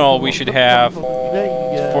at Conal we should have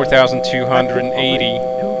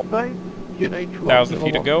 4,280,000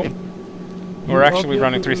 feet to go. We're actually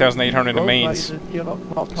running 3,800 in mains,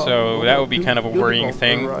 so that would be kind of a worrying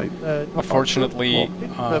thing. Unfortunately,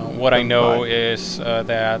 what I know is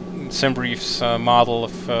that SimBrief's model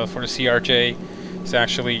for the CRJ is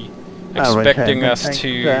actually expecting us to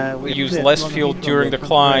use less fuel during the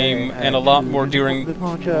climb and a lot more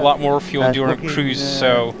fuel during cruise.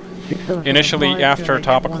 So initially, after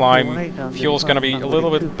top of climb, fuel's going to be a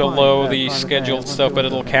little bit below the scheduled stuff, but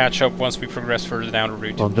it'll catch up once we progress further down the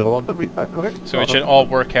route. So it should all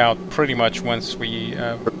work out pretty much once we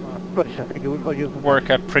work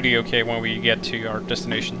out pretty okay when we get to our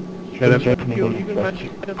destination.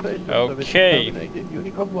 Okay.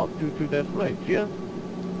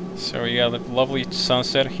 So we got a lovely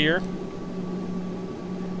sunset here.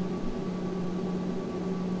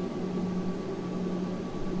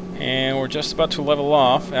 And we're just about to level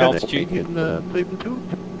off. Altitude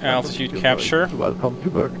capture.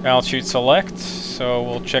 Altitude select. So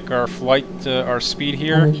we'll check our flight, our speed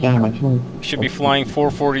here. We should be flying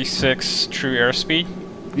 446 true airspeed.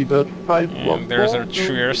 And there's our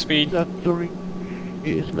true airspeed.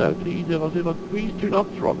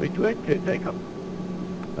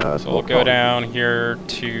 So we'll go down here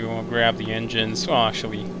to grab the engines. Well,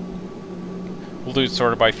 actually, we'll do it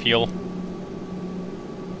sort of by feel.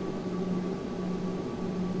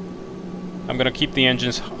 I'm going to keep the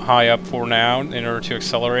engines high up for now in order to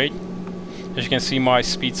accelerate. As you can see, my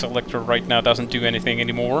speed selector right now doesn't do anything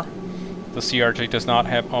anymore. The CRJ does not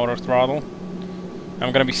have auto throttle.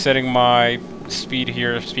 I'm going to be setting my speed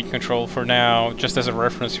here, speed control for now, just as a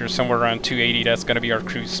reference here, somewhere around 280. That's going to be our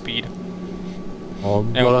cruise speed.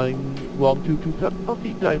 On the line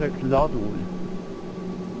 1227, direct Ladol.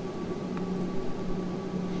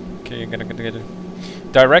 Okay, you're going to get it.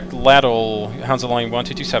 Direct Ladol, Hansa line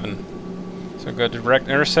 1227. So go direct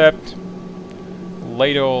intercept,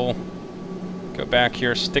 ladle, go back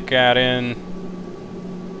here, stick that in,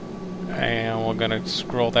 and we're going to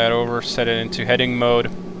scroll that over, set it into heading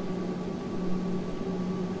mode.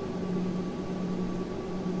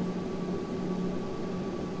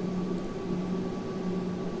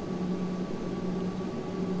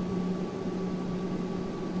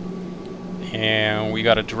 And we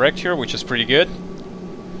got a direct here, which is pretty good.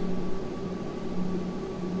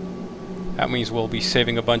 That means we'll be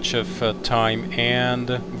saving a bunch of time and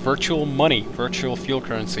virtual money, virtual fuel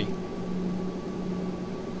currency.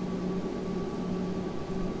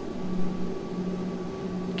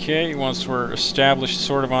 Okay, once we're established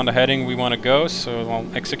sort of on the heading we want to go, so I'll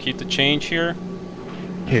execute the change here.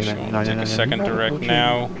 Okay, So we'll take a second direct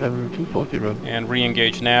now and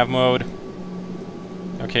re-engage nav mode.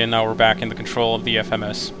 Okay, now we're back in the control of the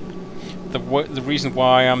FMS. The reason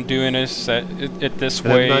why I'm doing this this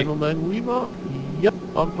way is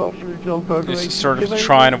to sort of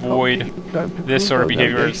try and avoid this sort of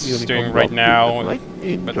behavior it's doing right now. But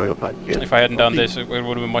if I hadn't done this, it would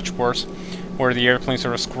have been much worse. Where the airplane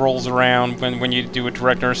sort of scrolls around when you do a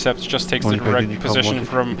direct intercept, it just takes the direct position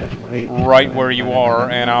from right where you are,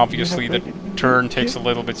 and obviously the turn takes a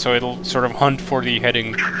little bit, so it'll sort of hunt for the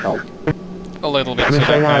heading a little bit, so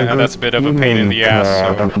that's a bit of a pain in the ass,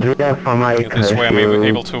 so this way I'm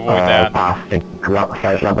able to avoid that.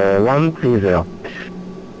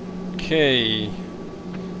 Okay,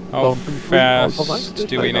 how fast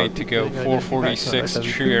do we need to go? 446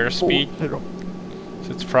 true airspeed, so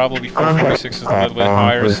it's probably 446 is a little bit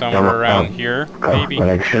higher, somewhere around here, maybe.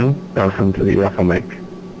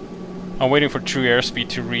 I'm waiting for true airspeed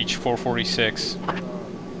to reach 446.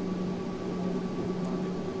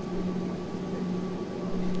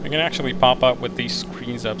 We can actually pop up with these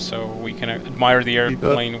screens up so we can admire the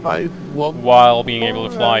airplane while being able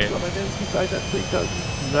to fly it.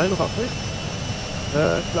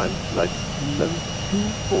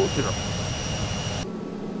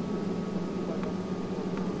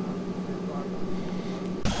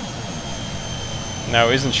 Now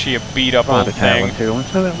isn't she a beat up old thing?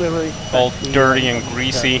 All dirty and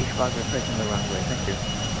greasy.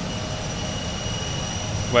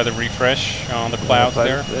 Weather refresh on the clouds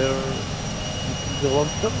there.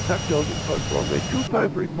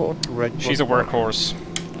 She's a workhorse.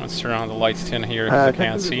 Let's turn on the lights in here because I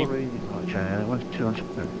can't see.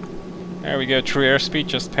 There we go, true airspeed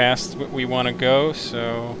just past what we want to go,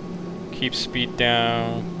 so keep speed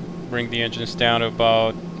down, bring the engines down to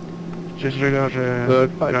about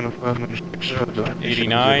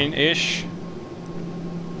 89-ish.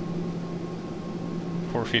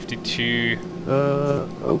 452.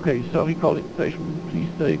 Okay, sorry, calling station, please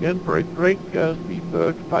say again, break,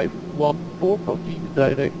 speedbird 514, proceed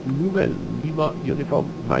direct Lumen, Lima, Uniform,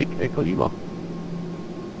 Mike, Echo Lima.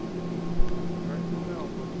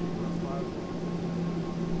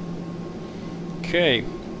 Okay,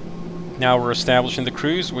 now we're establishing the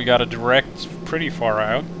cruise. We got a direct pretty far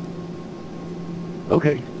out.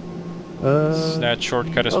 Okay. That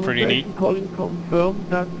shortcut is pretty neat. Calling confirm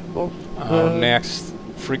that was next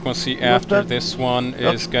frequency after this one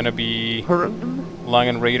is going to be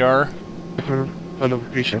Langen radar.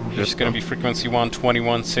 It's going to be frequency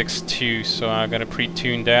 12162, so I'm going to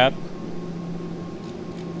pre-tune that.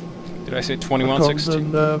 Did I say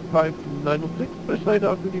 2162?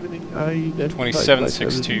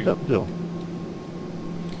 2762.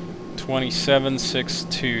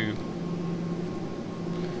 2762.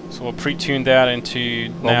 So we'll pre-tune that into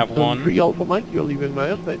nav 1. 3 Alpha Mike, you're leaving my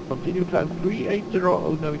airspace. Continue climb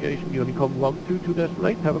 380 navigation, Unicom 122 to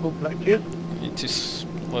destinate. Have a good flight, cheers. Need to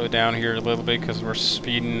slow down here a little bit because we're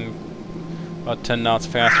speeding about 10 knots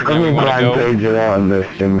faster than we want to go.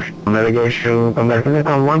 Navigation, contact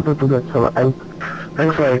Unicom 122 to destinate.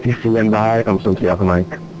 Thanks for ATC and bye. I'm Sunti Alpha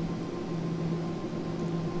Mike.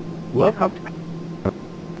 Welcome.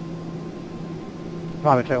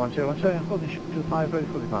 Private 21212, position 25, ready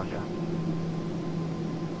for departure.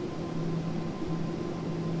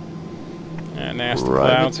 And nasty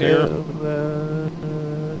clouds here.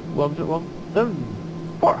 117,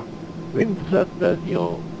 wind set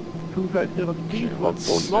your 250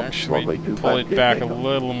 Let's actually pull it back a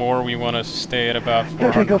little more. We want to stay at about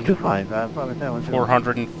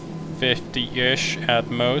 450-ish at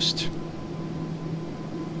most.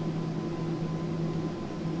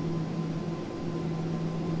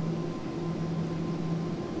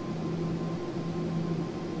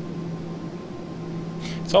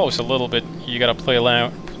 It's always a little bit, you gotta play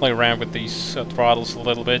around with these throttles a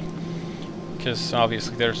little bit, because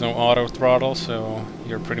obviously there's no auto throttle, so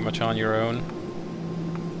you're pretty much on your own.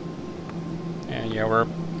 And yeah, we're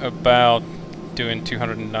about doing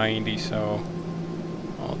 290, so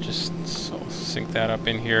I'll just sync that up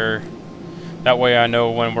in here. That way I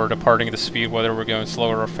know when we're departing the speed, whether we're going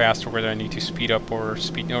slower or faster, whether I need to speed up or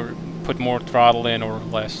put more throttle in or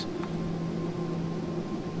less.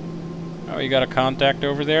 Oh, you got a contact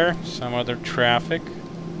over there? Some other traffic?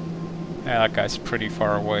 Yeah, that guy's pretty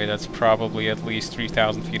far away. That's probably at least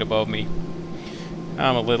 3,000 feet above me.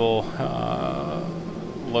 I'm a little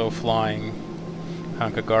low-flying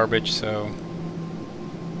hunk of garbage, so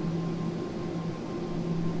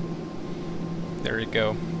there you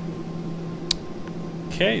go.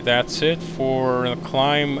 Okay, that's it for the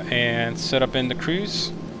climb and setup in the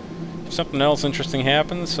cruise. If something else interesting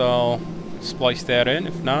happens, I'll splice that in.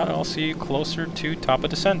 If not, I'll see you closer to top of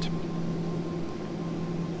descent.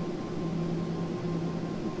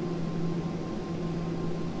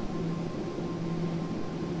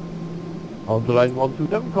 On the line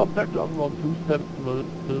 127, contact on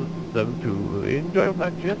 127.72. Enjoy your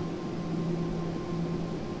flight, cheers.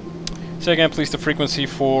 Say again, please, the frequency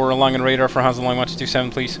for Langen radar for Hansa line 1227,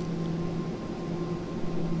 please.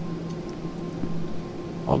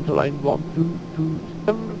 On the line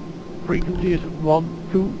 1227, frequency is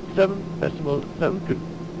 127.72.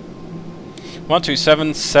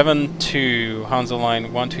 12772, Hansa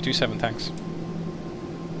line 1227, thanks.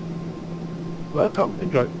 Welcome,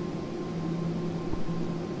 enjoy.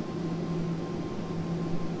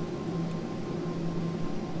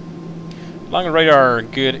 Langen radar,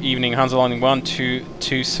 good evening, Hansa line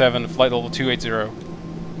 1227, flight level 280.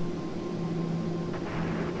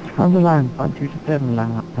 On the line 127,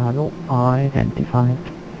 Langen identified.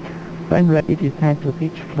 When ready, descend to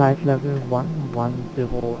reach flight level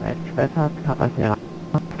 110 at Spessart, Sierra.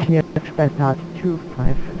 Clear Spessart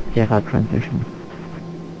 25 Sierra transition.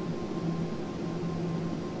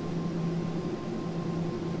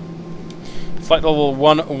 Flight level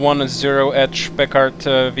 110 at Speckart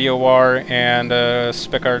VOR and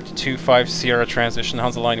Speckart 25 Sierra transition,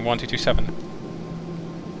 Hansa line 1227.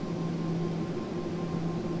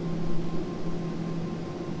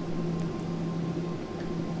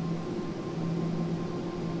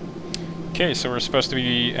 Okay, so we're supposed to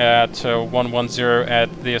be at 110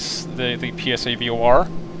 at the PSA VOR,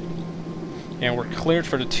 and we're cleared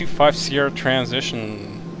for the 25 Sierra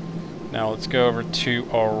transition. Now let's go over to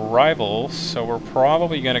arrival. So we're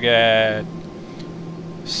probably gonna get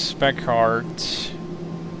Speckart.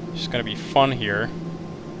 It's gonna be fun here.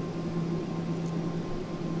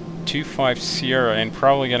 25 Sierra, and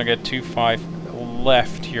probably gonna get 25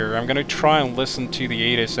 left here. I'm gonna try and listen to the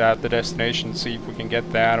ATC at the destination, see if we can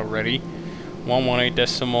get that already.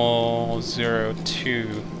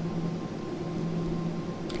 118.02.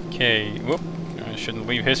 Okay, whoop, I shouldn't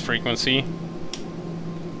leave his frequency.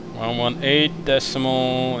 118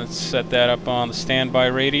 decimal, let's set that up on the standby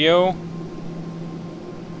radio.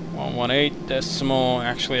 118 decimal,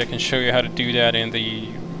 actually I can show you how to do that in the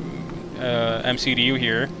MCDU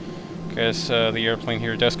here, because the airplane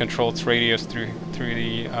here does control its radios through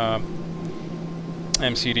the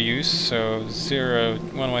MCDUs. So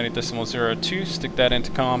 118.02, stick that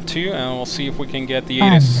into COM 2, and we'll see if we can get the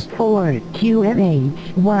ATC. 4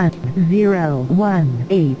 QMH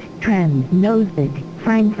 1018, trend Nosvig,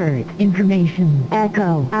 Frankfurt, information,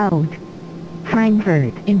 echo, out.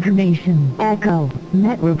 Frankfurt, information, echo,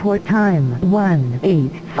 met report time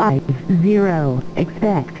 1850,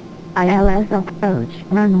 expect. ILS approach,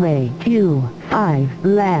 runway 25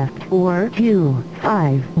 left or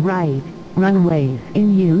 25 right. Runways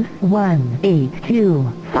in use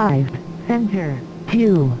 1825, center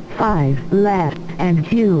 25 left and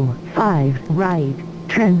 25 right.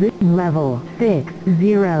 Transition level 60,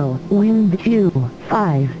 wind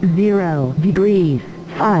 250 degrees,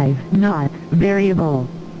 5 knots, variable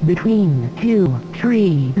between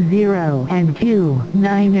 230 and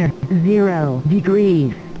 290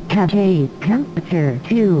 degrees. Cascade temperature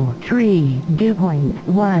 23 dew point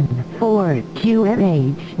 14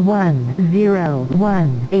 QMH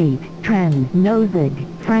 1018, trend Nosvig,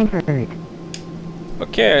 Frankfurt.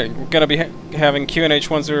 Okay, we're going to be having QNH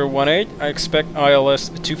 1018. I expect ILS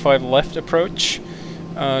 25 left approach.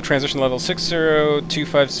 Transition level 60,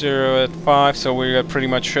 250 at 5, so we got pretty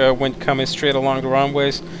much wind coming straight along the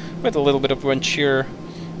runways with a little bit of wind shear.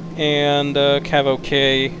 And Cav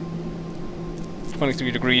OK,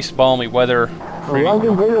 23 degrees, balmy weather. Pretty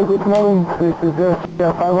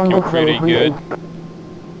good.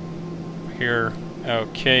 Here,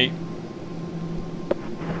 okay.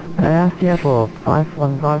 Airport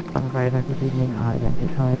 515 runway, good evening,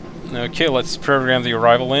 identified. Okay, let's program the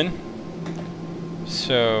arrival in.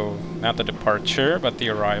 So, not the departure, but the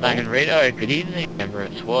arrival. Back in radar, good evening,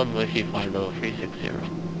 Emirates 1, Whiskey Flight Level 360.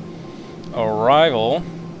 Arrival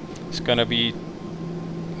is gonna be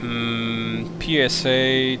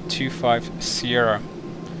PSA 25 Sierra.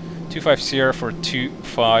 25 Sierra for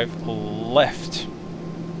 25 left.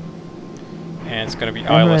 And it's gonna be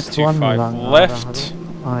ILS 25 left.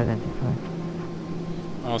 Identified.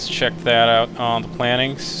 Let's check that out on the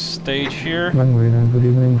planning stage here. Good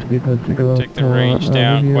evening, Take the range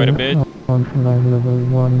down quite a bit.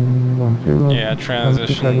 Yeah,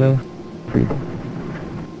 transition.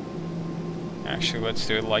 Actually, let's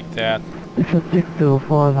do it like that.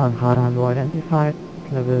 604 radar identified,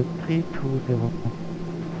 level 320.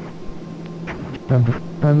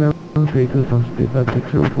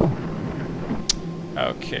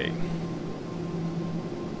 Okay.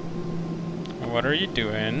 What are you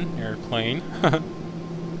doing, airplane?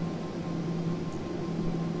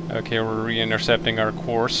 Okay, we're re-intercepting our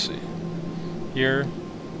course here.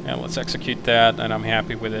 And let's execute that, and I'm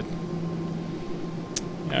happy with it.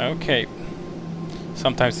 Okay.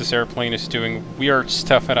 Sometimes this airplane is doing weird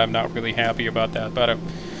stuff and I'm not really happy about that, but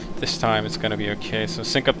this time it's gonna be okay. So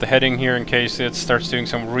sync up the heading here in case it starts doing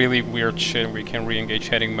some really weird shit. We can re-engage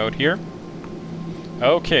heading mode here.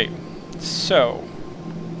 Okay, so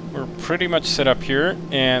we're pretty much set up here,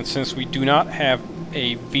 and since we do not have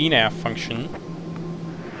a VNAV function,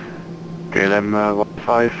 KLM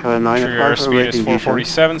 1595 true airspeed is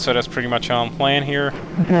 447, so that's pretty much on plan here.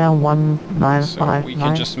 So we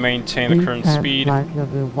can just maintain the current speed. And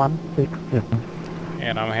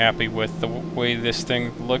I'm happy with the way this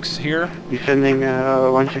thing looks here. Descending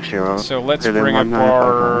 160. So let's bring up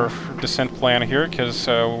our descent plan here, because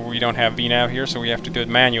we don't have VNAV here, so we have to do it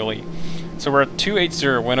manually. So we're at 280,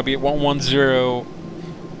 we're going to be at 110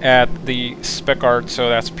 at the spec art, so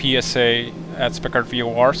that's PSA at spec art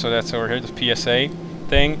VOR, so that's over here, the PSA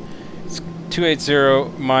thing. It's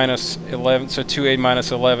 280 minus 11, so 28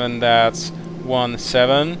 minus 11, that's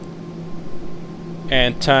 17.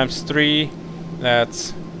 And times 3,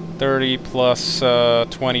 that's 30 plus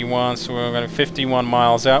 21, so we're going to 51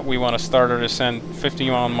 miles out. We want to start our descent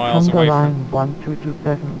 51 miles away from...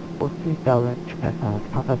 1227, direct Specard,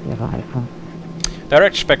 Papa Sierra Alpha.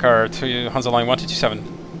 Direct Specard to Hansa Line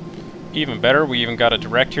 1227. Even better, we even got a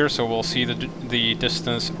direct here, so we'll see the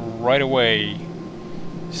distance right away.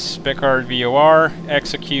 Specard VOR,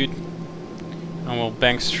 execute, and we'll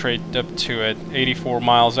bank straight up to it, 84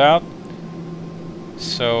 miles out.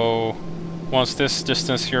 So once this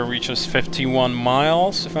distance here reaches 51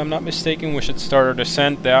 miles, if I'm not mistaken, we should start our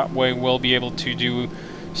descent. That way we'll be able to do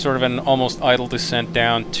sort of an almost idle descent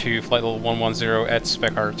down to flight level 110 at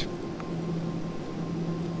spec art.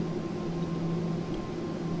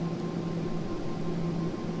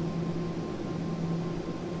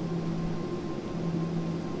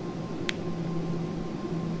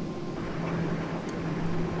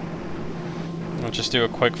 I'll just do a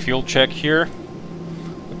quick fuel check here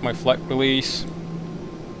with my flight release.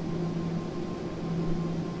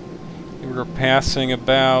 We were passing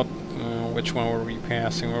about, which one were we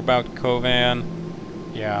passing? We're about Kovan.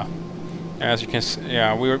 Yeah, as you can see,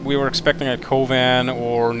 yeah, we were expecting at Kovan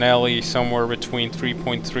or Nelly somewhere between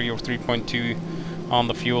 3.3 or 3.2 on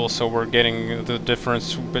the fuel, so we're getting the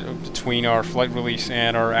difference between our flight release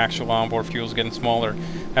and our actual onboard fuel is getting smaller.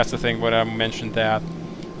 That's the thing, but I mentioned that.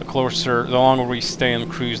 The longer we stay on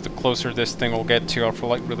cruise, the closer this thing will get to our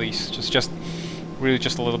flight release. Just really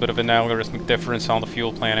just a little bit of an algorithmic difference on the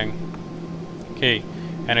fuel planning. Okay,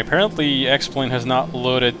 and apparently X-Plane has not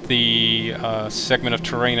loaded the segment of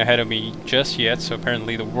terrain ahead of me just yet, so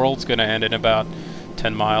apparently the world's gonna end in about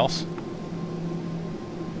 10 miles.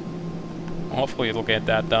 Hopefully it'll get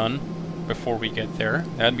that done before we get there.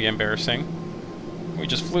 That'd be embarrassing. We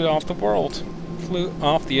just flew off the world. Flew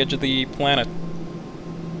off the edge of the planet.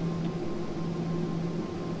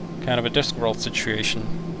 Kind of a Discworld situation.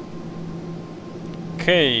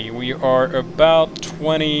 Okay, we are about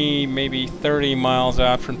 20, maybe 30 miles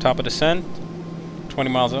out from top of descent.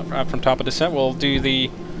 20 miles out from top of descent. We'll do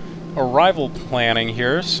the arrival planning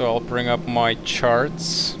here, so I'll bring up my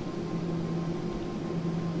charts.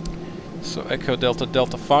 So Echo Delta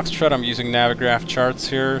Delta Foxtrot, I'm using Navigraph charts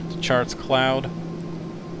here, the charts cloud.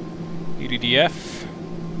 EDDF.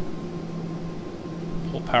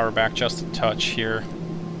 Pull power back just a touch here.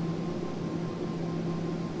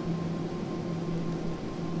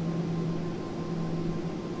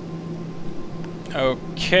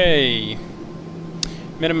 Okay.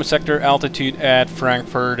 Minimum sector altitude at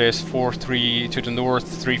Frankfurt is 43 to the north,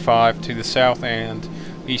 35 to the south, and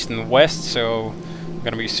east and west, so I'm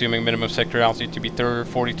going to be assuming minimum sector altitude to be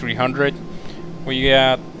 4,300. We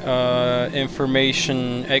got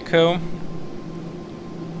information echo.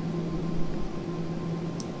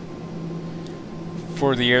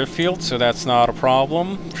 For the airfield, so that's not a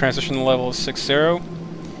problem. Transition level is 60.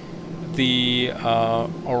 The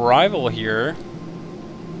arrival here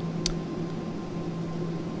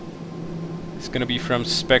is going to be from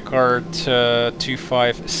SpecArt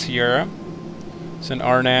 25 Sierra. It's an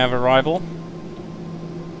RNAV arrival.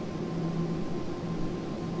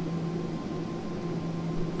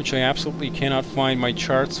 Which I absolutely cannot find my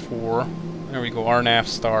charts for. There we go, RNAV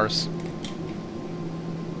stars.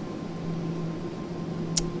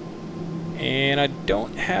 And I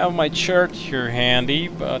don't have my chart here handy,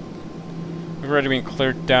 but we've already been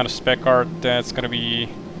cleared down to SpecArt. That's going to be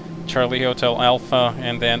Charlie Hotel Alpha,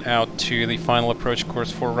 and then out to the final approach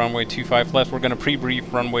course for runway 25 left. We're going to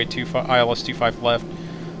pre-brief runway 25, ILS 25 left.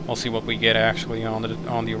 We'll see what we get actually on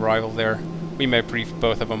the arrival there. We may brief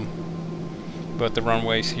both of them, both the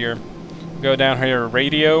runways here. Go down here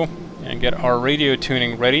radio and get our radio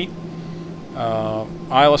tuning ready.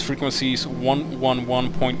 ILS frequencies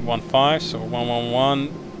 111.15, so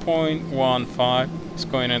 111.15 is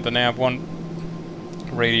going in the nav1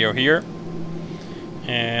 radio here.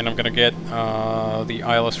 And I'm gonna get the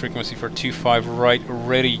ILS frequency for 25 right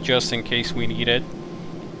ready just in case we need it.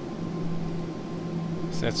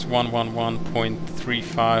 So that's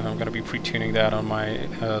 111.35. I'm gonna be pre-tuning that on my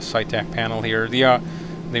SITAC panel here. The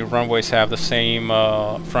runways have the same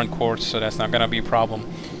front course, so that's not gonna be a problem.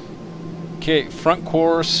 Okay, front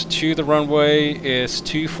course to the runway is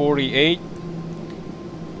 248,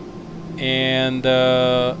 and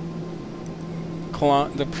the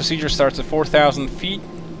procedure starts at 4,000 feet.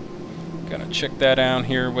 Gonna check that down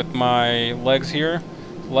here with my legs here.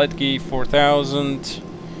 Light key 4,000.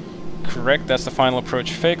 Correct, that's the final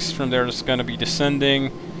approach fix. From there it's gonna be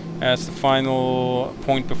descending. That's the final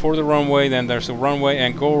point before the runway. Then there's the runway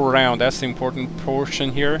and go around. That's the important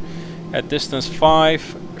portion here. At distance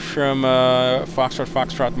 5 from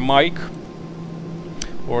Foxtrot Mike,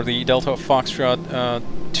 or the Delta Foxtrot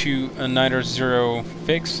 290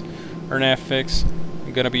 fix, or nav fix.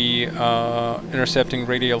 I'm going to be intercepting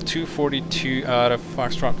radial 242 out of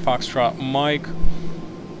Foxtrot Mike,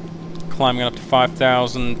 climbing up to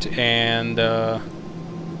 5,000 and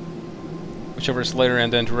whichever is later,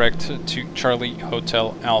 and then direct to Charlie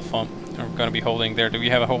Hotel Alpha. We're going to be holding there. Do we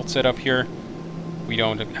have a hold set up here? We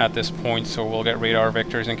don't at this point, so we'll get radar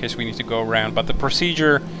vectors in case we need to go around. But the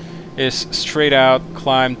procedure is straight out,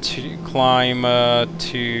 climb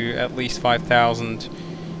to at least 5,000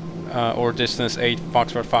 or distance 8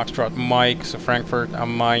 Foxtrot Mike, so Frankfurt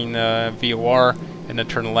am Main VOR, and then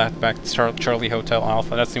turn left back to Charlie Hotel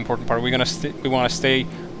Alpha. That's the important part. We want to stay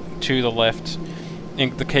to the left.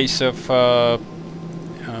 In the case of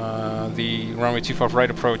the runway 25 right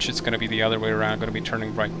approach, it's going to be the other way around, going to be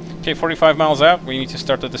turning right. Okay, 45 miles out, we need to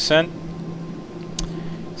start the descent.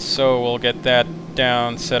 So we'll get that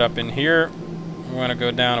down, set up in here. We're going to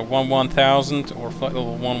go down to 11,000, or flight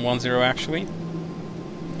level 110 actually.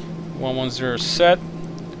 110 set.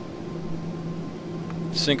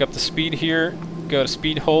 Sync up the speed here, go to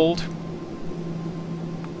speed hold.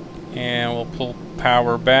 And we'll pull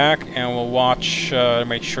power back, and we'll watch to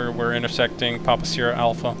make sure we're intersecting Papa Sierra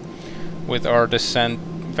Alpha with our descent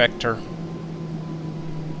vector.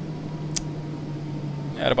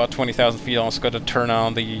 At about 20,000 feet, I'm just going to turn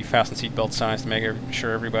on the fasten seatbelt signs to make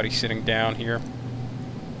sure everybody's sitting down here.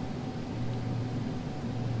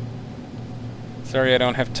 Sorry, I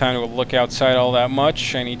don't have time to look outside all that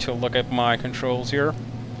much. I need to look at my controls here,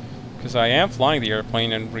 because I am flying the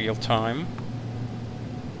airplane in real time.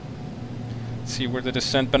 See where the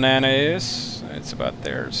descent banana is. It's about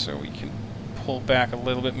there, so we can pull back a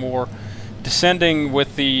little bit more. Descending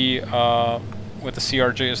with the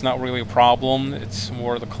CRJ is not really a problem. It's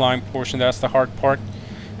more the climb portion that's the hard part.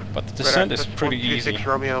 But the descent is pretty easy.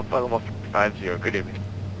 Romeo, flight level 50. Good evening.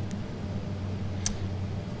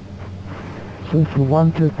 Since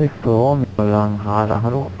 126 Romeo long radar,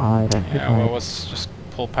 hello, Yeah, well, let's just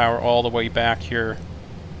pull power all the way back here.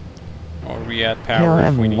 Or re-add power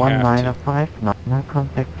if we need to. 195,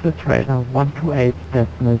 contact the radar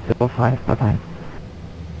 128.05, bye-bye.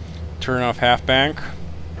 Turn off half bank.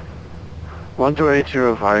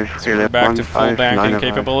 128.05, So we're back to full banking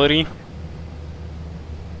capability.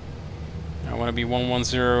 I want to be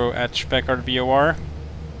 110 at SpecArt VOR.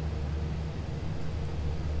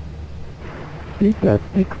 Seatbelt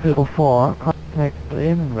 604, contact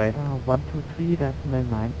Bremen radar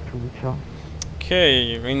 123.92, John.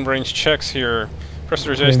 Okay, in-range checks here.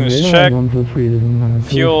 Pressurization is checked.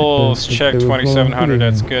 Fuel's checked 2700,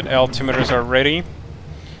 that's good. Altimeters are ready.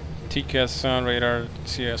 TCAS sound radar,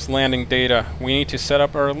 CS landing data. We need to set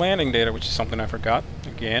up our landing data, which is something I forgot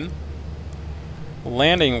again.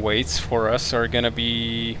 Landing weights for us are going to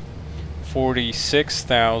be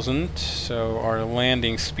 46,000, so our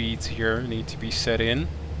landing speeds here need to be set in.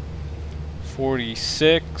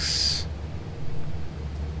 46.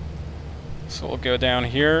 So we'll go down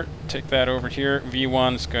here, take that over here.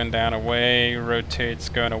 V1's going down away, rotate's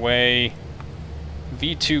going away.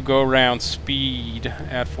 V2 go round speed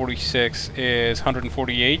at 46 is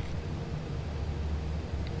 148.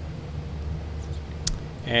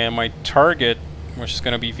 And my target, which is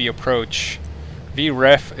going to be V approach,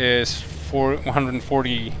 VREF is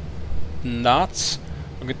 140 knots.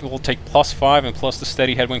 We'll take +5 and plus the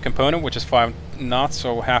steady headwind component, which is 5 knots,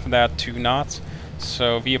 so half of that 2 knots.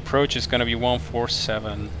 So V approach is going to be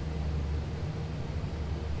 147.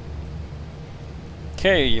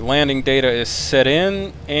 Okay, landing data is set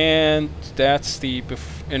in, and that's the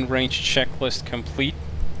in-range checklist complete.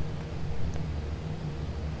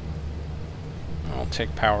 I'll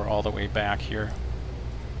take power all the way back here.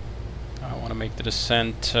 I want to make the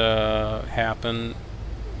descent happen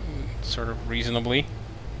sort of reasonably.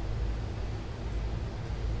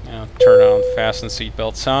 Now turn on fasten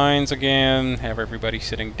seatbelt signs again, have everybody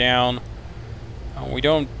sitting down. I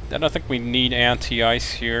don't think we need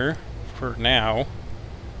anti-ice here for now.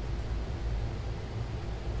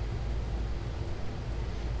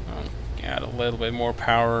 Add a little bit more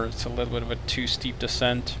power, it's a little bit of a too steep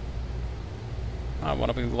descent. I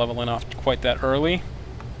want to be leveling off quite that early.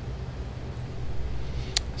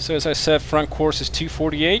 So as I said, front course is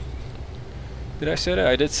 248. Did I say that?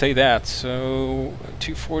 I did say that. So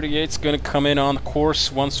 248 is going to come in on the course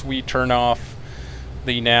once we turn off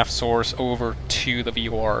the nav source over to the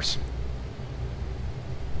VORs.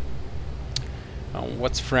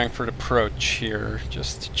 What's Frankfurt approach here?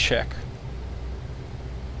 Just to check.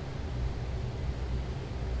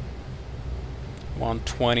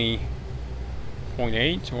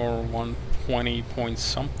 120.8 or 120 point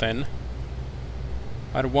something.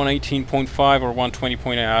 Either 118.5 or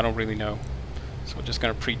 120.8, I don't really know. So we're just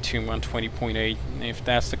going to pre-tune 120.8. If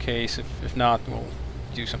that's the case, if not, we'll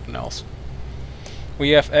do something else.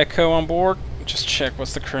 We have Echo on board. Just check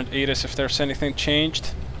what's the current ATIS, if there's anything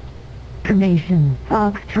changed. Information,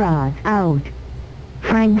 Foxtrot, out.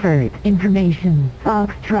 Frankfurt, information,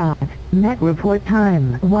 Foxtrot, net report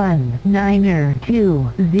time,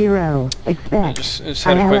 1920, expect. Just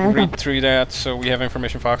had a quick read through that, so we have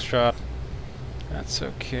information Foxtrot. That's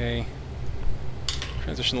okay.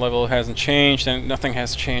 Transition level hasn't changed, and nothing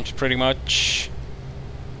has changed pretty much.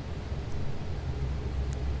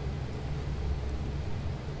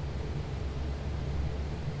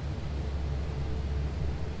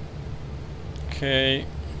 Okay,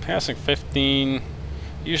 passing 15.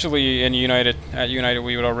 Usually at United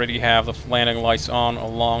we would already have the landing lights on a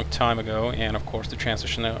long time ago, and of course the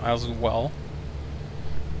transition as well.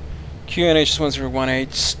 QNH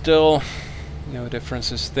 1018, still no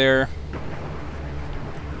differences there.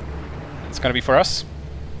 It's gonna be for us,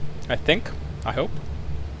 I think, I hope.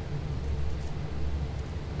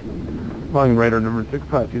 Flying radar number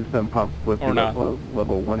 6527 pops with or not.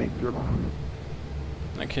 Level 180.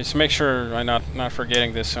 Okay, so make sure I'm not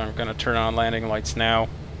forgetting this, so I'm gonna turn on landing lights now.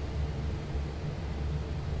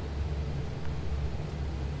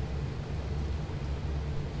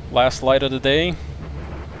 Last light of the day.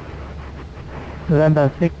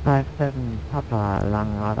 November 657, Papa,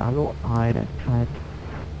 Langrad, identified.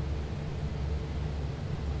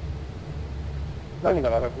 Flight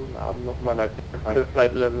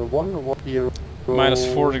level 110.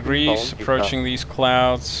 -4 degrees, approaching these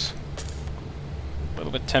clouds. A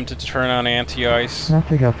little bit tempted to turn on anti-ice.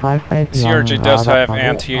 CRJ does have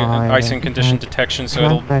anti-icing condition detection, so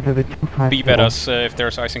it'll beep at us if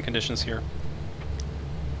there's icing conditions here.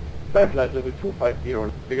 Flight level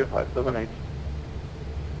 250, figure 578.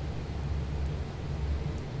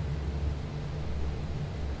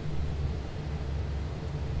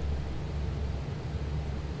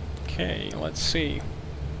 Okay, let's see.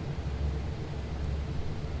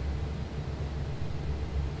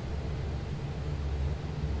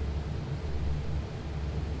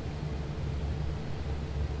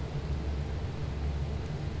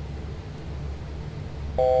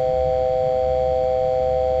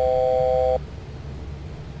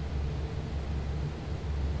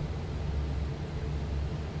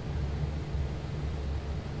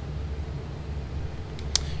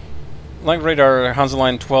 Light radar, Hansa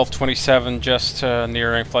line 1227, just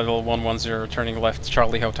nearing flight level 110, turning left,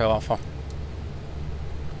 Charlie Hotel Alpha.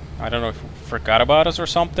 I don't know if he forgot about us or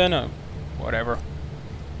something, or whatever.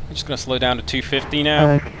 I'm just gonna slow down to 250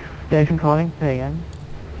 now. Station calling, say again.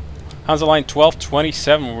 Hansa Line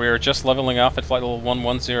 1227, we're just leveling off at flight level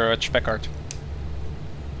 110 at Speckart.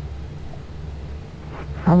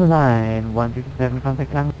 Hansa Line 127,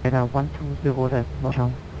 contact line radar 120.0.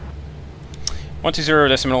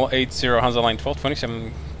 120.80, Hansa Line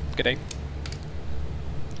 1227, good day.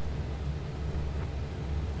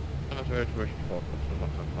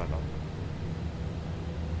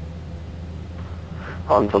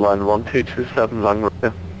 Hansa Line 1227, Lang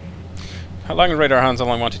Radar. Lang Radar, Hansa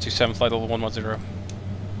Line 1227, flight level 110.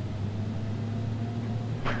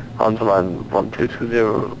 Hansa Line 1220,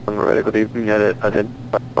 Lang Radar, good evening,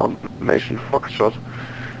 identified confirmation Foxtrot.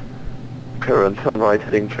 Current sunrise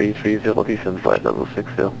heading 330, descend flight level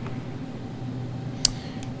 60.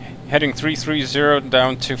 Heading 330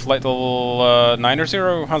 down to flight level 90,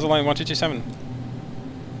 Hansa Line 1227.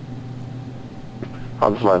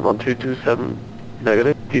 Hansa Line 1227,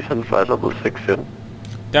 negative, descend flight level 60.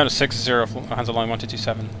 Down to 60, Hansa Line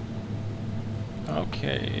 1227.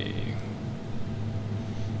 Okay.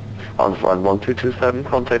 Hansa Line 1227,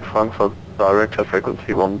 contact Frankfurt, direct at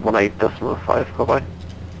frequency 118.5, bye-bye.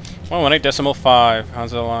 118.5,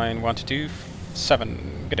 Hansa Line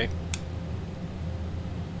 1227, good day.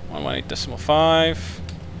 118.5,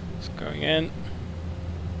 it's going in.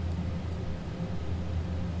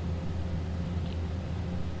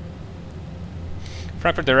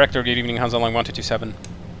 Frankfurt Director, good evening, Hansa Line 1227.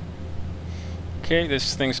 Okay,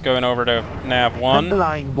 this thing's going over to nav 1. Hansa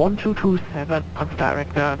Line 1227, Hansa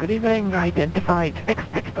Director, good evening, identified,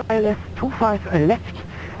 expect ILS 25 left,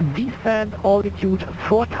 descend altitude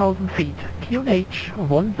 4,000 feet, QNH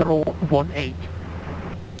 1018.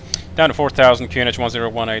 Down to 4,000, QNH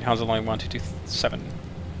 1018, Hansa Line 1227.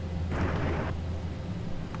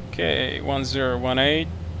 Okay, 1018.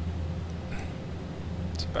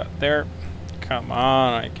 It's about there. Come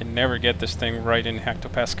on, I can never get this thing right in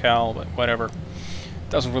hectopascal, but whatever.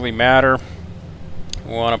 Doesn't really matter.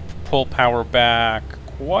 We want to pull power back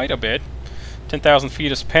quite a bit. 10,000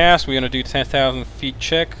 feet has passed. We're going to do 10,000 feet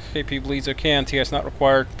check. AP bleeds okay. NTS not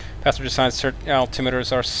required. Passenger signs,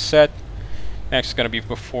 altimeters are set. Next is going to be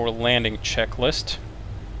before landing checklist.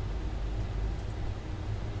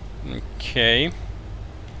 Okay.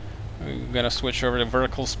 We're going to switch over to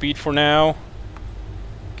vertical speed for now.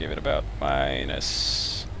 Give it about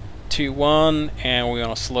minus 2.1, and we're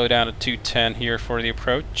going to slow down to 210 here for the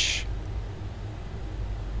approach.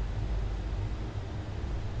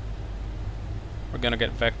 We're going to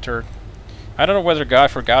get vectored. I don't know whether Guy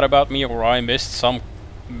forgot about me or I missed some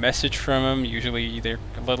message from him. Usually they're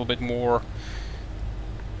a little bit more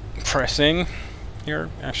pressing here.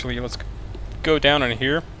 Actually, let's go down in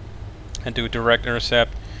here and do a direct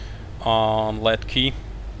intercept on lead key,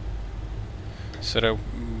 so to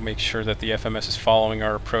make sure that the FMS is following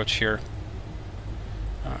our approach here.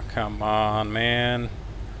 Oh, come on, man.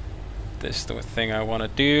 This is the thing I want to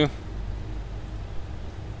do.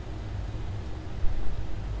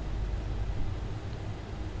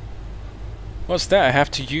 What's that? I have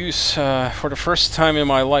to use, for the first time in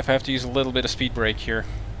my life, I have to use a little bit of speed brake here.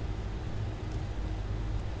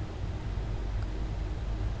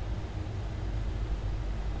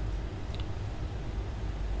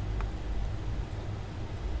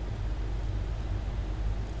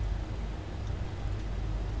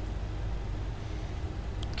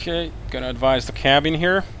 Okay, gonna advise the cabin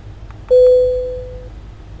here.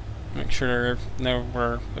 Make sure now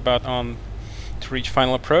we're about on to reach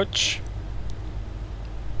final approach.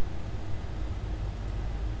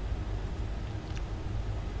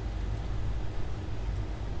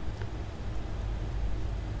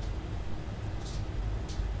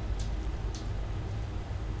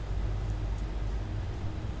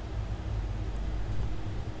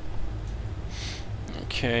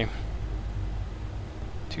 Okay.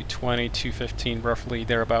 220, 215, roughly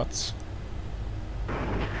thereabouts.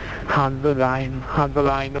 Hansa Line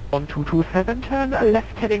 1227, turn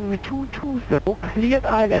left heading 220, cleared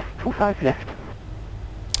ILS 25 left.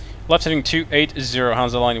 Left heading 280,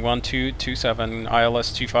 Hansa Line 1227,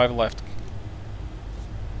 ILS 25 left.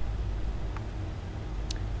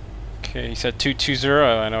 Okay, he said 220,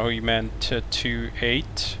 I know he meant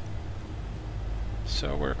 28.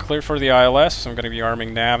 So we're clear for the ILS, I'm going to be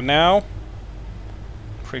arming nav now.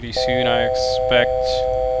 Pretty soon, I expect.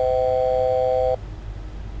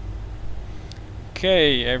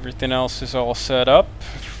 Okay, everything else is all set up.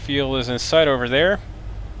 Fuel is in sight over there.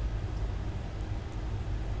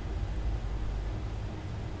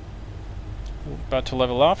 We're about to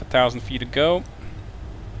level off, 1,000 feet to go.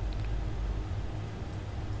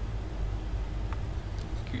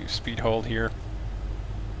 do speed hold here.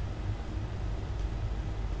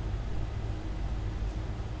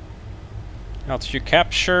 Altitude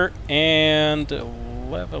capture and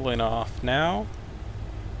leveling off now.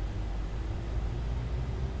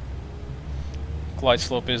 Glide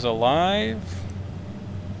slope is alive.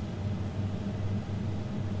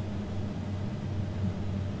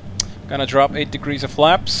 Gonna drop 8 degrees of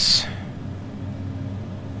flaps.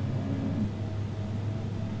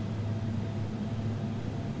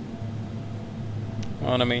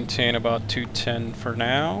 Wanna maintain about 210 for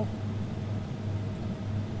now.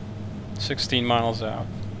 16 miles out.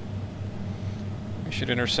 We should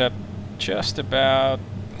intercept just about...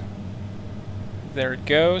 There it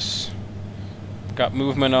goes. Got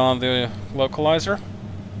movement on the localizer.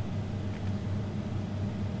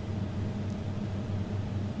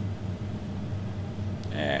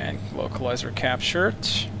 And localizer captured.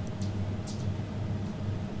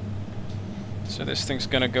 So this thing's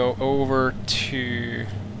gonna go over to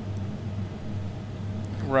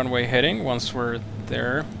runway heading once we're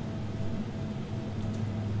there.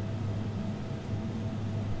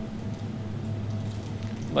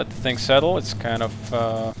 Let the thing settle. It's kind of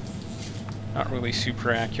not really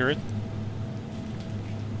super accurate.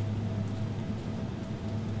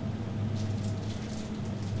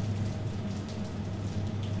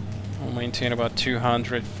 We'll maintain about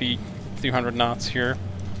 200 feet, 200 knots here.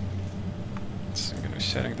 So I'm going to be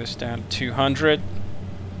setting this down to 200.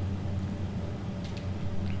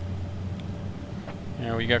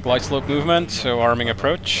 Now we got glide slope movement, so arming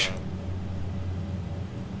approach.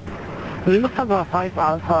 Lufthansa 5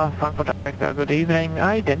 Alpha, Frankfurt Director, good evening.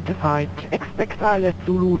 Identified. Expect ILS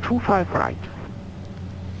Zulu 25 right.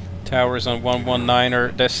 Tower is on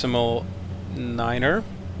 119er decimal 9er.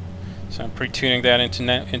 So I'm pre-tuning that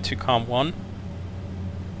into COM 1.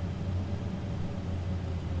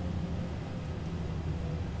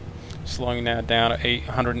 Slowing that down to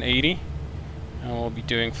 180. And we'll be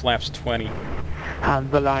doing flaps 20.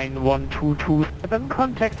 And the line 1227,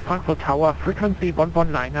 contact Frankfurt Tower, frequency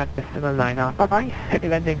 119er, decimal 9er. Bye-bye, happy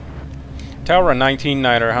landing. Tower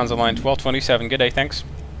 199er, Hansa line 1227, good day, thanks.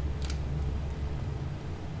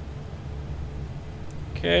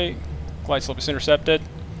 Okay, glide slope is intercepted.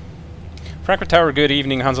 Frankfurt Tower, good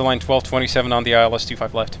evening, Hansa line 1227 on the ILS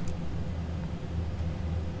 25 left.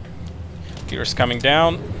 Gears coming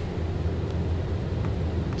down.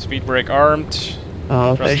 Speed brake armed.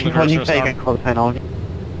 Station holding taken, call sign only.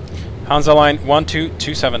 Hansa line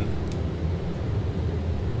 1227.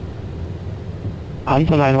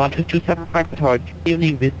 Hansa line 1227, Frankfurt Tower,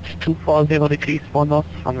 evening with 240 degrees 1 knots,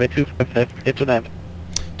 runway 25 left, clear to land.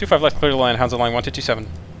 25 left, clear to land, Hansa line 1227.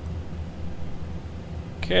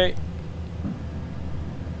 Okay.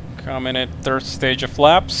 Coming at third stage of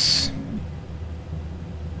flaps.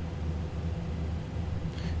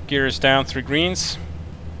 Gears down, 3 greens.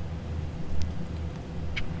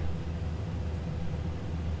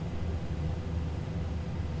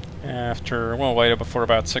 After, we'll wait up for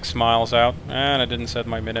about 6 miles out, and I didn't set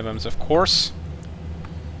my minimums, of course,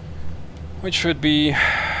 which would be,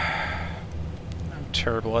 I'm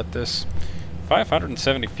terrible at this,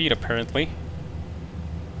 570 feet apparently.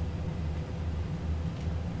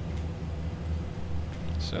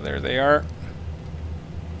 So there they are.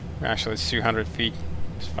 Actually it's 200 feet,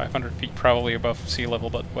 it's 500 feet probably above sea level,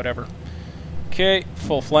 but whatever. Okay,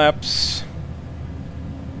 full flaps.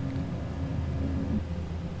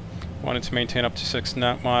 Wanted to maintain up to 6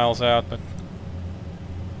 miles out, but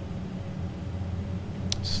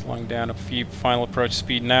slowing down a few. Final approach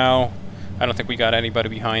speed now. I don't think we got anybody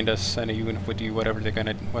behind us, and even if we do, whatever they're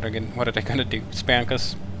gonna, what are they gonna do? Spank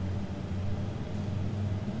us?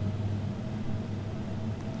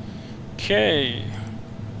 Okay,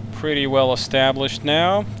 pretty well established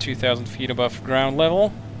now. 2,000 feet above ground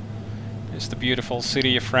level. It's the beautiful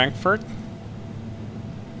city of Frankfurt.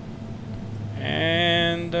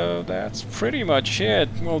 And that's pretty much it.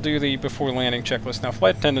 We'll do the before landing checklist now.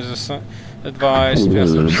 Flight attendants advised,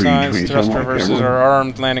 passenger signs, thrust reversers are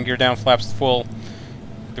armed, landing gear down, flaps full.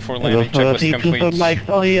 Before landing checklist complete.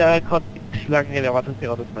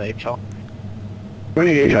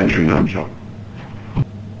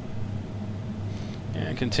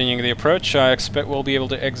 And continuing the approach, I expect we'll be able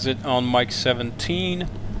to exit on Mike 17.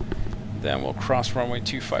 Then we'll cross runway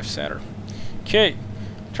 25 center. Okay.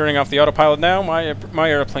 Turning off the autopilot now, my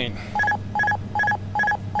airplane.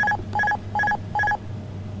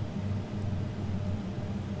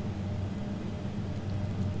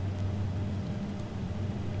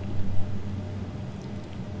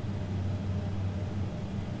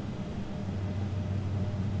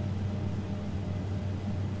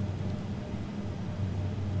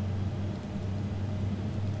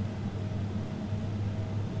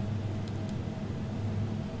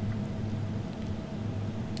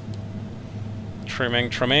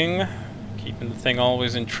 trimming. Keeping the thing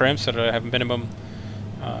always in trim so that I have minimum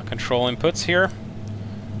control inputs here.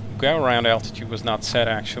 Go around altitude was not set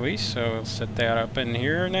actually, so we'll set that up in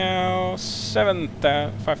here now.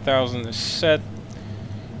 5,000 is set,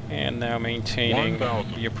 and now maintaining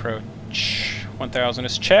the approach. 1,000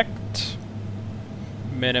 is checked.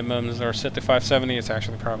 Minimums are set to 570. It's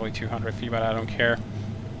actually probably 200 feet, but I don't care.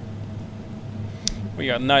 We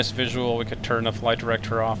got a nice visual. We could turn the flight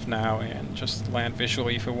director off now and just land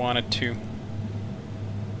visually if we wanted to.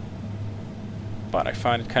 But I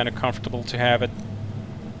find it kind of comfortable to have it.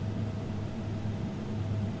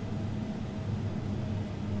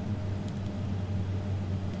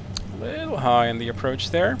 A little high in the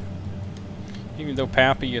approach there. Even though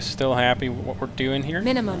Pappy is still happy with what we're doing here.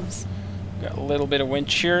 Minimums. Got a little bit of wind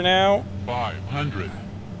shear now. 500.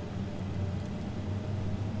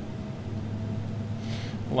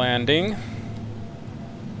 Landing.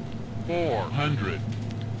 400.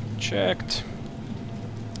 Checked.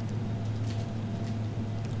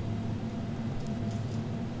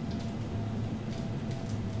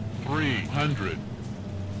 $300.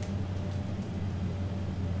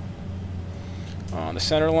 On the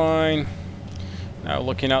center line. Now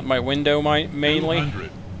looking out my window mainly. 200.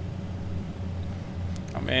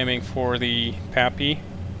 I'm aiming for the Pappy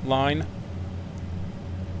line.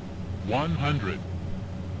 100.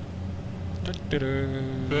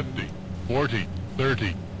 50. 40.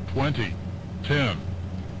 30. 20. 10.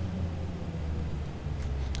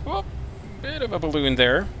 Whoop, bit of a balloon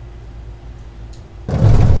there.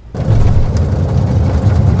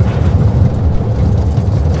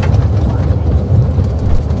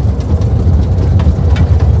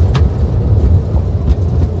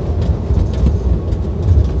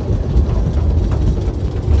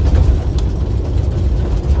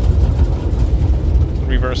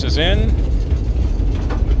 Reverse is in.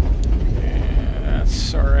 And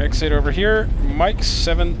that's our exit over here. Mike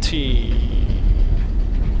 17.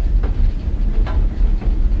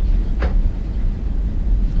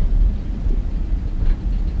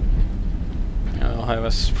 I'll have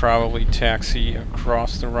us probably taxi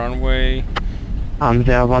across the runway.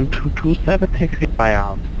 There 1227 taxi by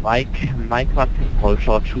Mike 1 hold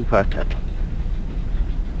short 2%.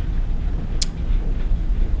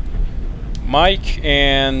 Mike,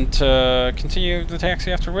 and continue the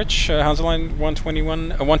taxi after which? Hansa line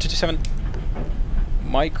 1227.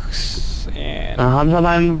 Mike's and... Hansa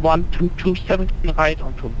line 1227 right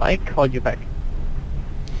onto Mike, hold you back.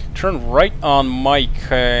 Turn right on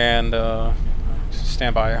Mike and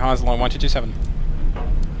stand by. Hansa line 1227.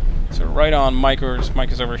 So right on Mike,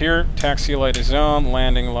 Mike is over here. Taxi light is on,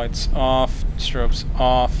 landing lights off, strobes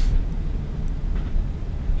off.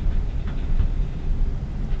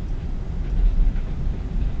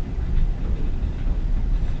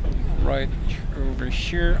 Right over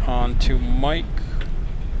here onto Mike.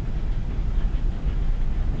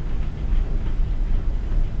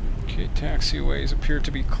 Okay, taxiways appear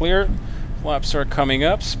to be clear. Flaps are coming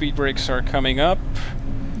up, speed brakes are coming up.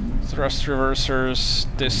 Thrust reversers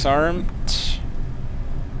disarmed.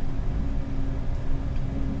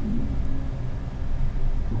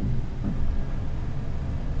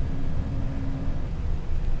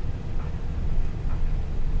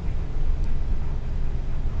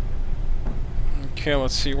 Okay,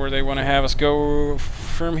 let's see where they want to have us go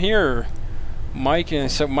from here. Mike,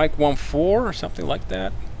 and so Mike 14 or something like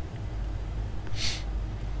that.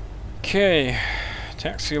 Okay,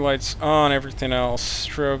 taxi lights on, everything else.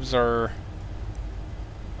 Strobes are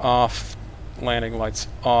off, landing lights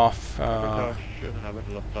off.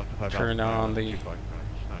 Turn on the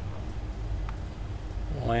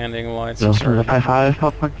landing lights.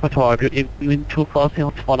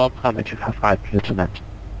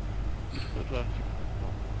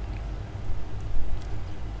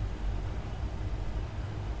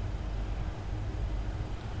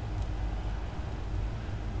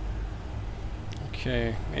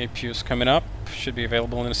 Okay, APU's coming up. Should be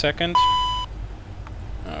available in a second.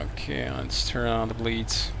 Okay, let's turn on the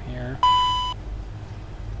bleeds here.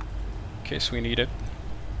 In case we need it.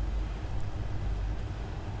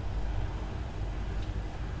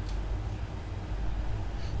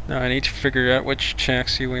 Now I need to figure out which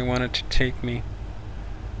taxi we want it to take me.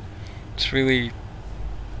 It's really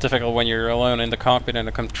difficult when you're alone in the cockpit and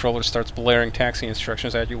the controller starts blaring taxi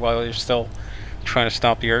instructions at you while you're still trying to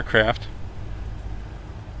stop the aircraft.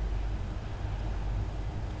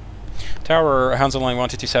 Tower, Hansa line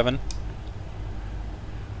 1227.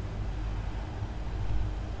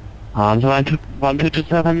 Hansa line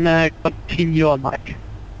 1227, continue on Mike.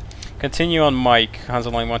 Continue on Mike, Hansa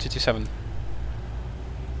line 1227.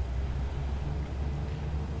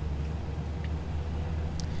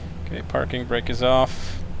 Okay, parking brake is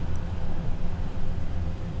off.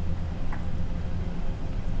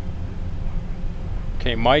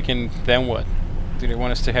 Okay, Mike, and then what? Do they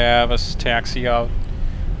want us to have us taxi out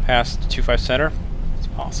past 25 Center? It's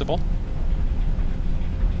possible.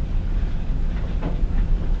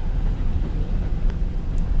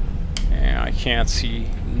 And I can't see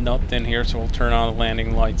nothing here, so we'll turn on the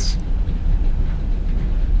landing lights.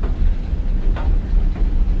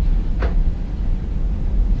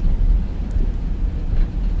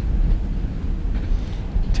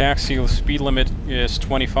 Taxi speed limit is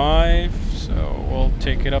 25, so we'll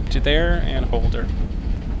take it up to there and hold her.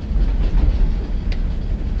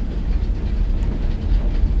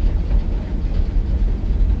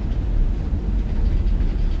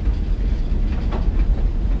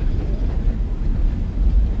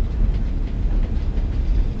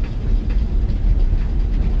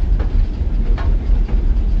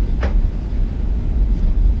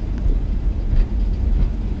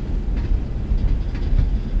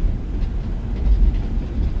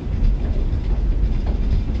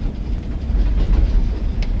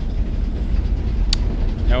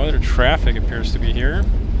 No other traffic appears to be here.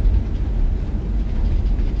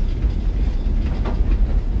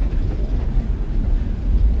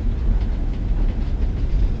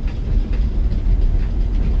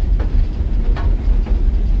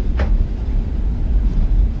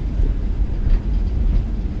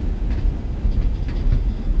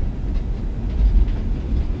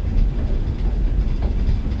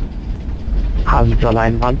 Passenger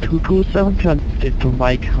line 1227 turns into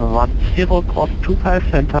Mike 10 cross 25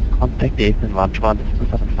 center, contact Ethan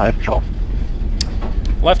 11275 Joe.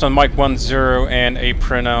 Left on Mike 10 and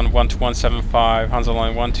apron on 12175, Hansa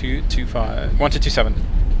line 1227.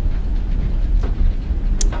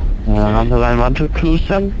 Hansa line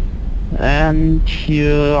 1227, and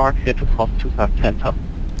you are clear to cross 25 center.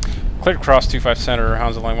 Clear to cross 25 center,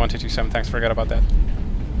 Hansa line 1227, thanks, forgot about that.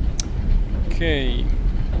 Okay.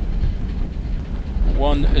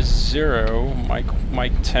 10,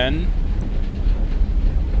 Mike 10.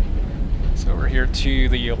 So we're here to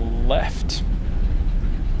the left.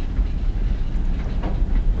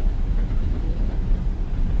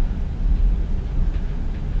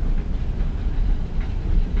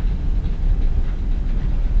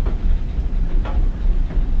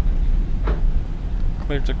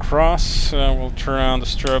 Clear to cross. We'll turn on the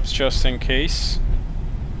strobes just in case.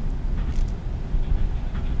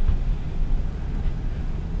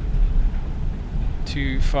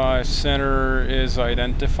 .25 center is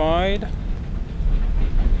identified.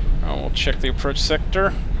 We'll check the approach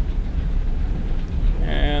sector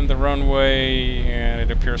and the runway, and it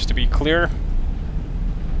appears to be clear.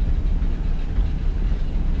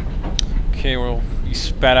 Okay, we'll be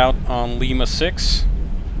spat out on Lima 6.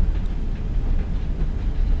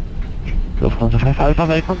 Lufthansa 5 Alpha,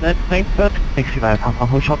 welcome at Frankfurt. Taxi 5 Alpha,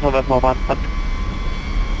 hold short November 1.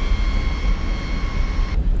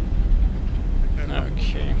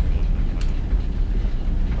 Okay.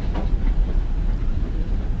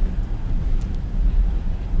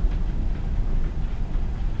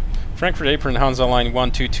 Frankfurt apron, Hansa line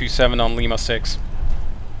 1227 on Lima 6.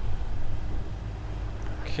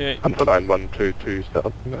 Okay. Hansa line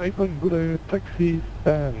 1227. Apron, gute Taxi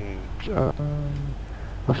Stand.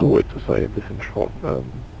 Achso, jetzt ist er ein bisschen schon.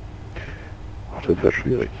 Das ist ja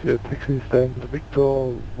schwierig. Taxi Stand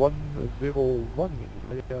Victor 101.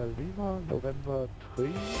 Lima, November 3.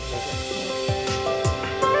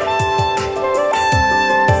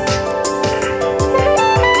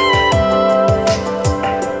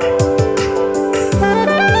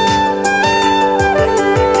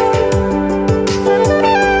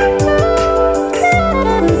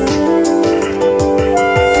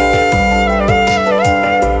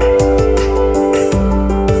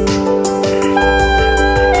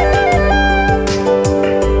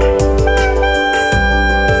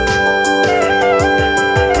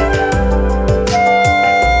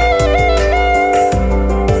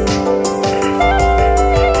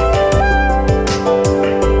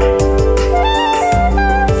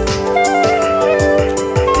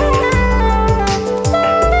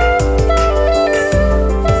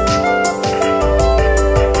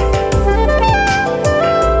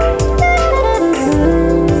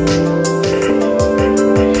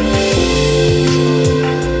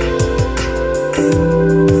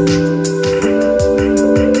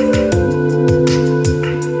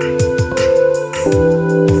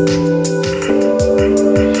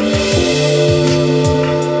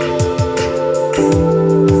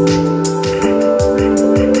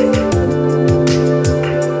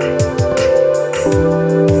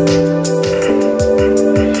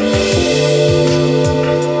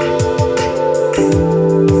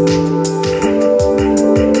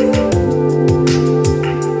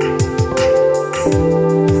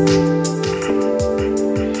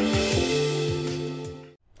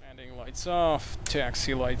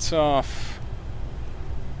 taxi lights off.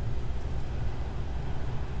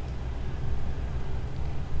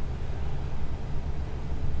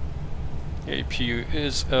 APU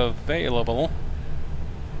is available.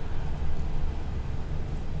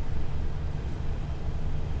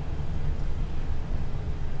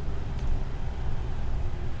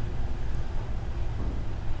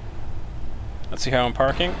 Let's see how I'm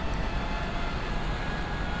parking.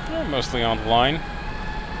 Yeah, mostly on the line.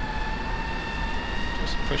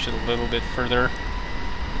 Just push it a little bit further.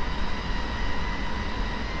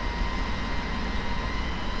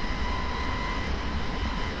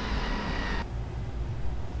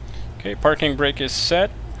 Okay, parking brake is set.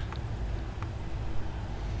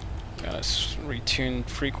 Gotta retune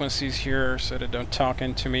frequencies here so they don't talk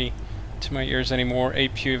into my ears anymore.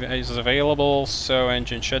 APU is available, so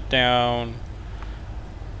engine shut down.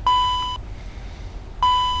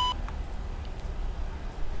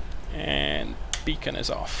 And beacon is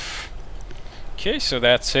off. Okay, so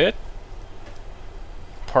that's it.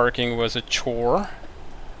 Parking was a chore,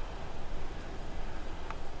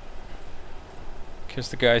 because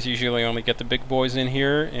the guys usually only get the big boys in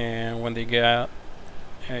here, and when they get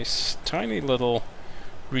a tiny little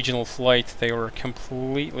regional flight, they were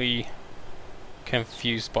completely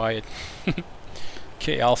confused by it.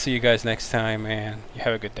 Okay, I'll see you guys next time, and you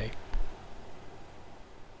have a good day.